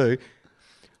Lenin too,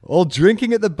 all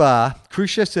drinking at the bar.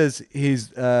 Khrushchev says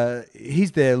he's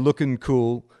there looking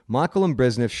cool. Michael and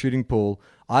Brezhnev shooting pool.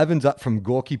 Ivan's up from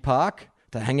Gorky Park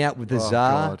to hang out with the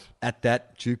Tsar at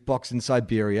that jukebox in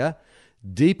Siberia.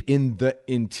 Deep in the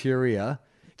interior.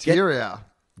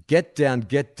 Get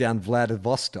down,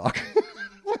 Vladivostok.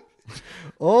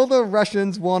 All the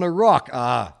Russians want to rock.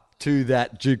 To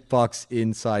that jukebox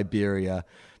in Siberia,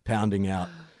 pounding out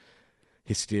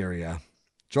hysteria.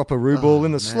 Drop a ruble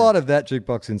in the slot of that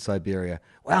jukebox in Siberia.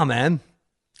 Wow, man.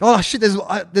 Oh, shit,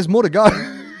 there's more to go.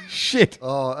 Shit.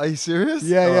 Oh, are you serious?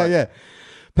 Yeah, All yeah, right.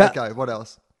 yeah. Okay, what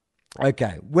else?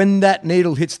 Okay, when that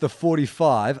needle hits the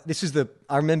 45,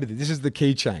 I remember this is the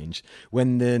key change.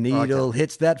 When the needle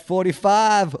hits that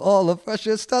 45, all of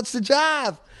Russia starts to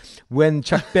jive. When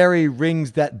Chuck Berry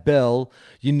rings that bell,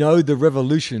 you know the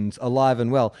revolution's alive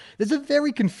and well. There's a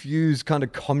very confused kind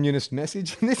of communist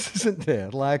message in this, isn't there?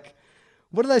 Like,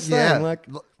 what are they saying? Yeah. Like,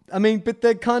 I mean, but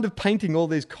they're kind of painting all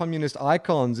these communist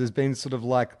icons as being sort of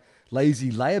like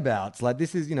lazy layabouts. Like,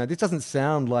 this doesn't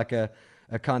sound like a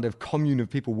kind of commune of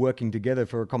people working together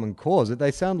for a common cause.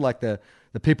 They sound like the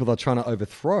people they're trying to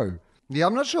overthrow. Yeah,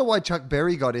 I'm not sure why Chuck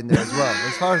Berry got in there as well.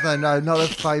 As far as I know, not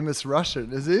a famous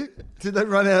Russian, is he? Did they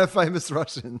run out of famous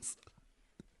Russians?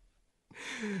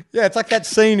 Yeah, it's like that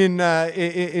scene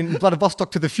in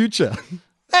Vladivostok to the Future.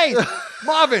 Hey,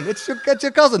 Marvin, it's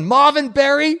your cousin, Marvin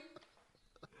Berry.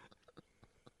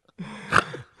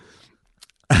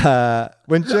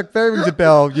 When Chuck Berry rings a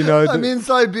bell, you know... I'm in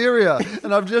Siberia,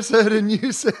 and I've just heard a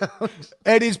new sound.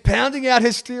 And he's pounding out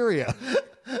hysteria.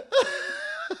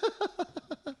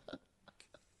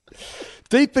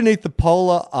 Deep beneath the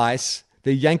polar ice,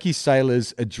 the Yankee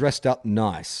sailors are dressed up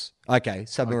nice. Okay,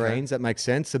 submarines, that makes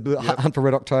sense. Hunt for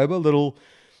Red October, little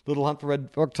Hunt for Red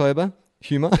October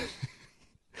humor.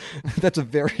 That's a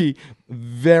very,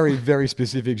 very, very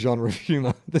specific genre of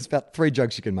humor. There's about 3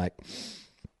 jokes you can make.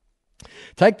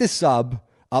 Take the sub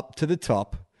up to the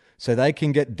top so they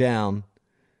can get down,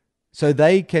 so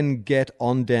they can get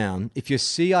on down. If you're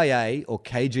CIA or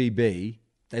KGB,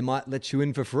 they might let you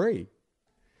in for free.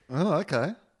 Oh,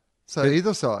 okay. So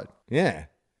either side. Yeah.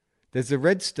 There's a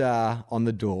red star on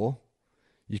the door.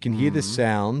 You can hear the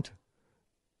sound.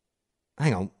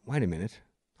 Hang on. Wait a minute.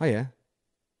 Oh, yeah.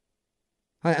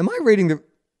 Hey, am I reading the...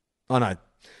 Oh, no.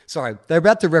 Sorry. They're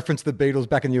about to reference the Beatles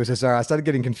back in the USSR. I started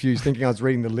getting confused thinking I was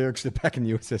reading the lyrics to Back in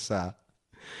the USSR.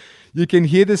 You can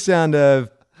hear the sound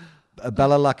of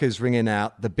balalakas ringing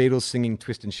out, the Beatles singing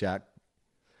Twist and Shout.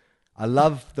 I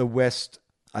love the West.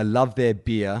 I love their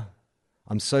beer.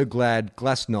 I'm so glad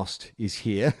Glasnost is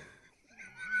here.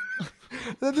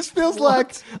 This feels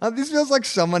like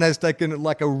someone has taken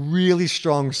like a really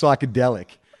strong psychedelic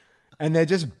and they're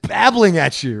just babbling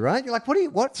at you, right? You're like,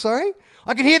 what? Sorry?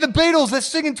 I can hear the Beatles. They're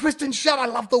singing Twist and Shout. I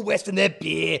love the West and their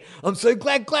beer. I'm so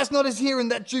glad Glasnost is here in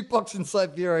that jukebox in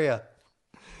Siberia.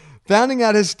 Pounding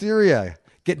out hysteria.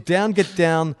 Get down,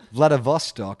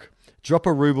 Vladivostok. Drop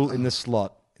a ruble in the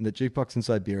slot in the jukebox in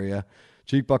Siberia.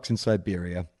 Jukebox in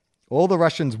Siberia. All the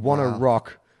Russians want to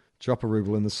rock. Drop a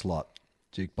ruble in the slot.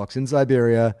 Jukebox in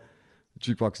Siberia.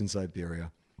 Jukebox in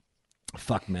Siberia.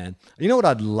 Fuck, man. You know what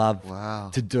I'd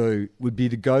love to do would be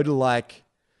to go to like,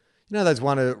 you know, those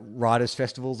one of writers'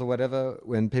 festivals or whatever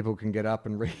when people can get up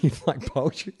and read like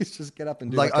poetry. Just get up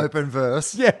and do like open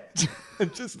verse. Yeah.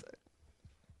 Just...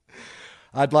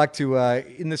 I'd like to,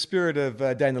 in the spirit of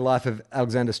Day in the Life of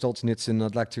Alexander Solzhenitsyn,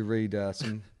 I'd like to read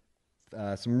some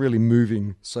really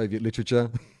moving Soviet literature.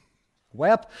 Way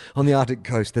up on the Arctic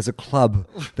coast, there's a club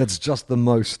that's just the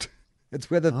most. It's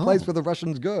where the place where the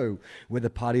Russians go, where the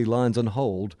party lines on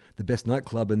hold, the best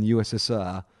nightclub in the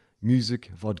USSR, music,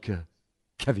 vodka,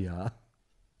 caviar.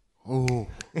 Oh.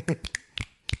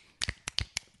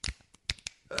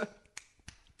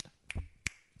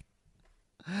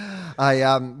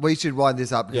 We should wind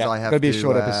this up because I have to. It's going to be a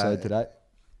short episode today.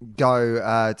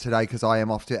 Go today because I am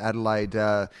off to Adelaide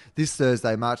this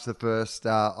Thursday, March the 1st.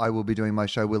 I will be doing my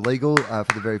show We're Legal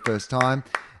for the very first time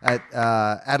at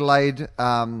Adelaide.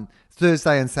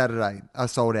 Thursday and Saturday are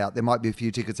sold out. There might be a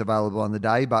few tickets available on the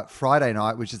day, but Friday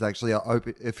night, which is actually our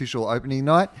official opening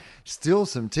night, still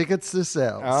some tickets to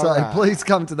sell. Please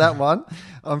come to that one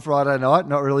on Friday night.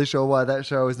 Not really sure why that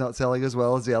show is not selling as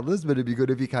well as the others, but it'd be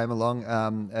good if you came along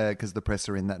because the press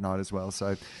are in that night as well.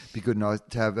 So it'd be good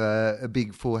to have a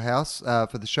big full house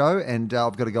for the show. And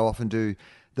I've got to go off and do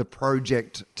the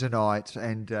project tonight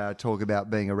and talk about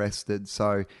being arrested.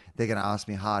 So they're going to ask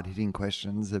me hard-hitting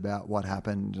questions about what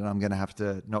happened, and I'm going to have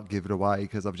to not give it away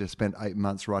because I've just spent 8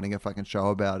 months writing a fucking show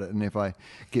about it, and if I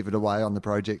give it away on the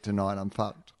project tonight, I'm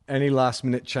fucked. Any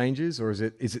last-minute changes, or is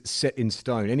it set in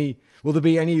stone? Will there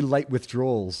be any late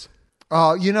withdrawals?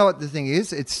 Oh, you know what the thing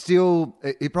is?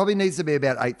 It probably needs to be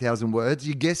about 8,000 words.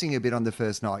 You're guessing a bit on the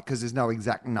first night because there's no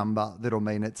exact number that'll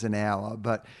mean it's an hour,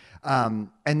 but... and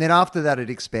then after that,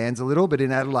 it expands a little. But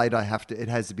in Adelaide, it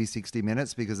has to be 60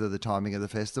 minutes because of the timing of the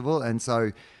festival. And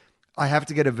so I have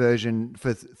to get a version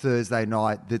for Thursday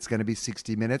night that's going to be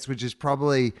 60 minutes, which is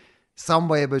probably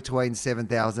somewhere between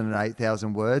 7,000 and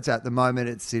 8,000 words. At the moment,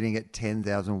 it's sitting at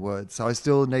 10,000 words. So I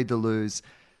still need to lose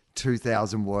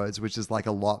 2,000 words, which is like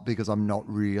a lot because I'm not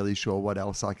really sure what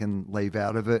else I can leave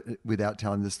out of it without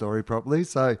telling the story properly.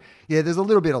 So yeah, there's a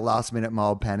little bit of last minute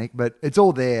mild panic, but it's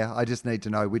all there. I just need to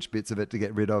know which bits of it to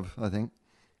get rid of, I think.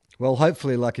 Well,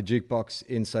 hopefully, like a jukebox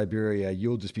in Siberia,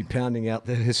 you'll just be pounding out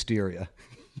the hysteria.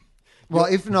 Well,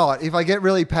 if not, if I get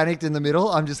really panicked in the middle,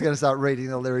 I'm just going to start reading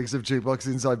the lyrics of Jukebox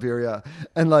in Siberia,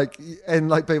 and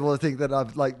people will think that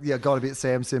I've gone a bit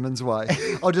Sam Simmons way.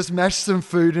 I'll just mash some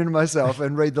food into myself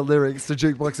and read the lyrics to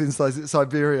Jukebox in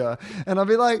Siberia, and I'll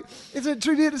be like, it's a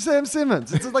tribute to Sam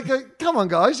Simmons. It's like, come on,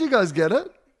 guys, you guys get it,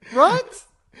 right?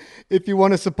 If you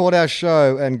want to support our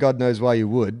show, and God knows why you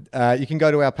would, you can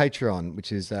go to our Patreon,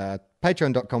 which is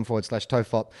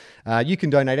patreon.com/TOFOP. You can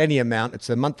donate any amount. It's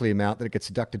a monthly amount that it gets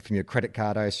deducted from your credit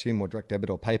card, I assume, or direct debit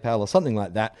or PayPal or something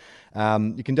like that.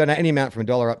 You can donate any amount from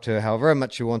 $1 up to however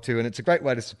much you want to, and it's a great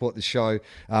way to support the show.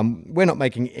 We're not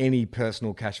making any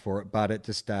personal cash for it, but it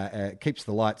just keeps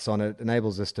the lights on. It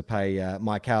enables us to pay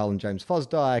Mike Howell and James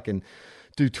Fosdyke and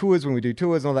do tours when we do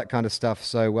tours and all that kind of stuff.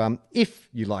 So if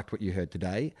you liked what you heard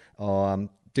today,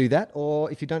 do that.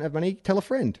 Or if you don't have money, tell a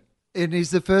friend. And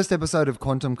is the first episode of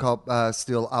Quantum Cop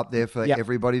still up there for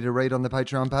everybody to read on the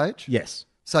Patreon page? Yes.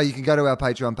 So you can go to our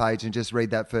Patreon page and just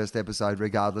read that first episode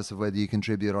regardless of whether you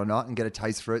contribute or not and get a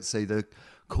taste for it, see the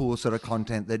cool sort of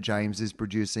content that James is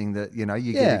producing that, you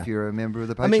get if you're a member of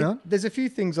the Patreon. I mean, there's a few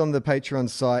things on the Patreon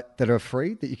site that are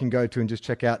free that you can go to and just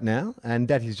check out now. And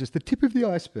that is just the tip of the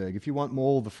iceberg. If you want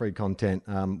more of the free content,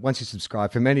 once you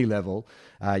subscribe from any level,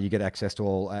 you get access to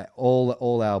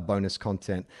all our bonus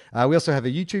content. We also have a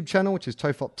YouTube channel, which is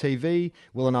Tofop TV.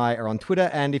 Will and I are on Twitter.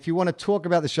 And if you want to talk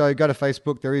about the show, go to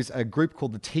Facebook. There is a group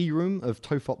called the Tea Room of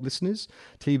Tofop listeners,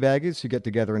 teabaggers, who get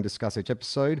together and discuss each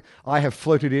episode. I have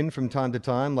floated in from time to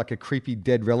time like a creepy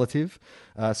dead relative,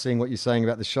 seeing what you're saying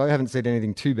about the show. I haven't said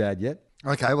anything too bad yet.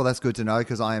 Okay, well, that's good to know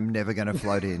because I am never going to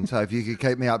float in. So if you could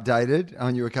keep me updated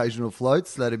on your occasional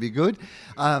floats, that'd be good.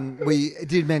 We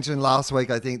did mention last week,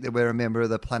 I think, that we're a member of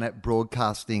the Planet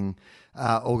Broadcasting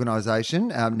organisation,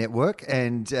 network.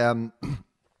 And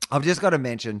I've just got to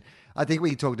mention, I think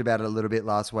we talked about it a little bit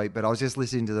last week, but I was just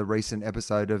listening to the recent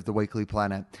episode of The Weekly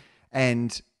Planet.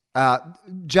 And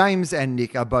James and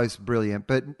Nick are both brilliant.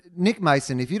 But Nick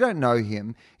Mason, if you don't know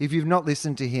him, if you've not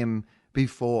listened to him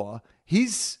before,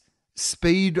 his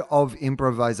speed of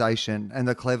improvisation and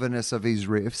the cleverness of his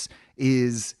riffs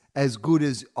is as good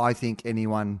as I think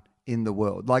anyone in the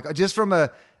world. Like, just from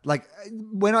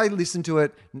when I listen to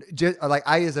it,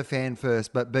 A, as a fan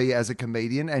first, but B, as a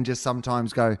comedian, and just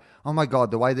sometimes go, oh my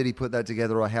God, the way that he put that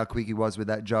together or how quick he was with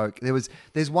that joke.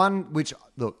 There's one which,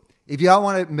 look, if you don't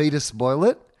want me to spoil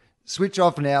it, switch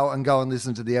off now and go and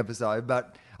listen to the episode.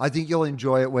 But I think you'll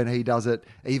enjoy it when he does it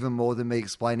even more than me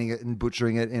explaining it and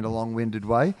butchering it in a long-winded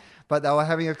way. But they were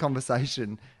having a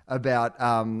conversation about,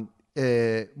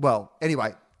 they got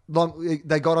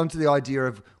onto the idea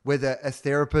of whether a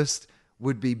therapist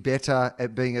would be better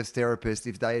at being a therapist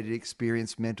if they had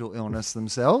experienced mental illness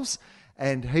themselves.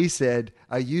 And he said,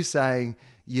 are you saying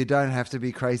you don't have to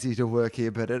be crazy to work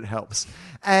here, but it helps?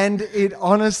 And it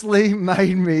honestly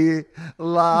made me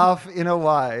laugh in a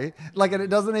way. Like, and it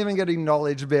doesn't even get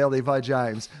acknowledged barely by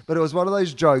James, but it was one of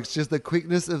those jokes, just the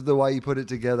quickness of the way he put it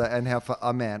together and how,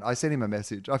 man, I sent him a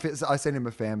message. I sent him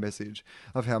a fan message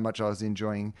of how much I was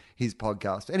enjoying his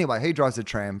podcast. Anyway, he drives a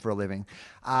tram for a living,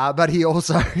 but he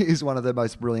also is one of the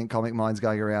most brilliant comic minds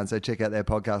going around. So check out their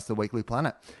podcast, The Weekly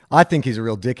Planet. I think he's a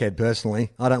real dickhead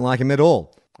personally. I don't like him at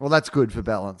all. Well, that's good for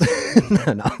balance.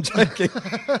 No, I'm joking.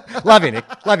 Love you,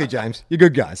 Nick. Love you, James. You're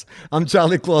good guys. I'm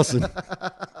Charlie Clausen.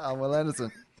 I'm Will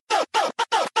Anderson.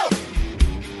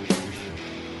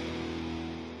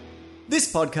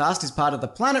 This podcast is part of the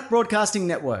Planet Broadcasting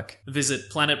Network. Visit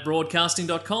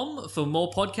planetbroadcasting.com for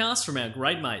more podcasts from our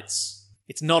great mates.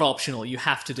 It's not optional. You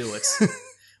have to do it.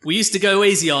 We used to go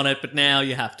easy on it, but now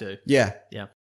you have to. Yeah. Yeah.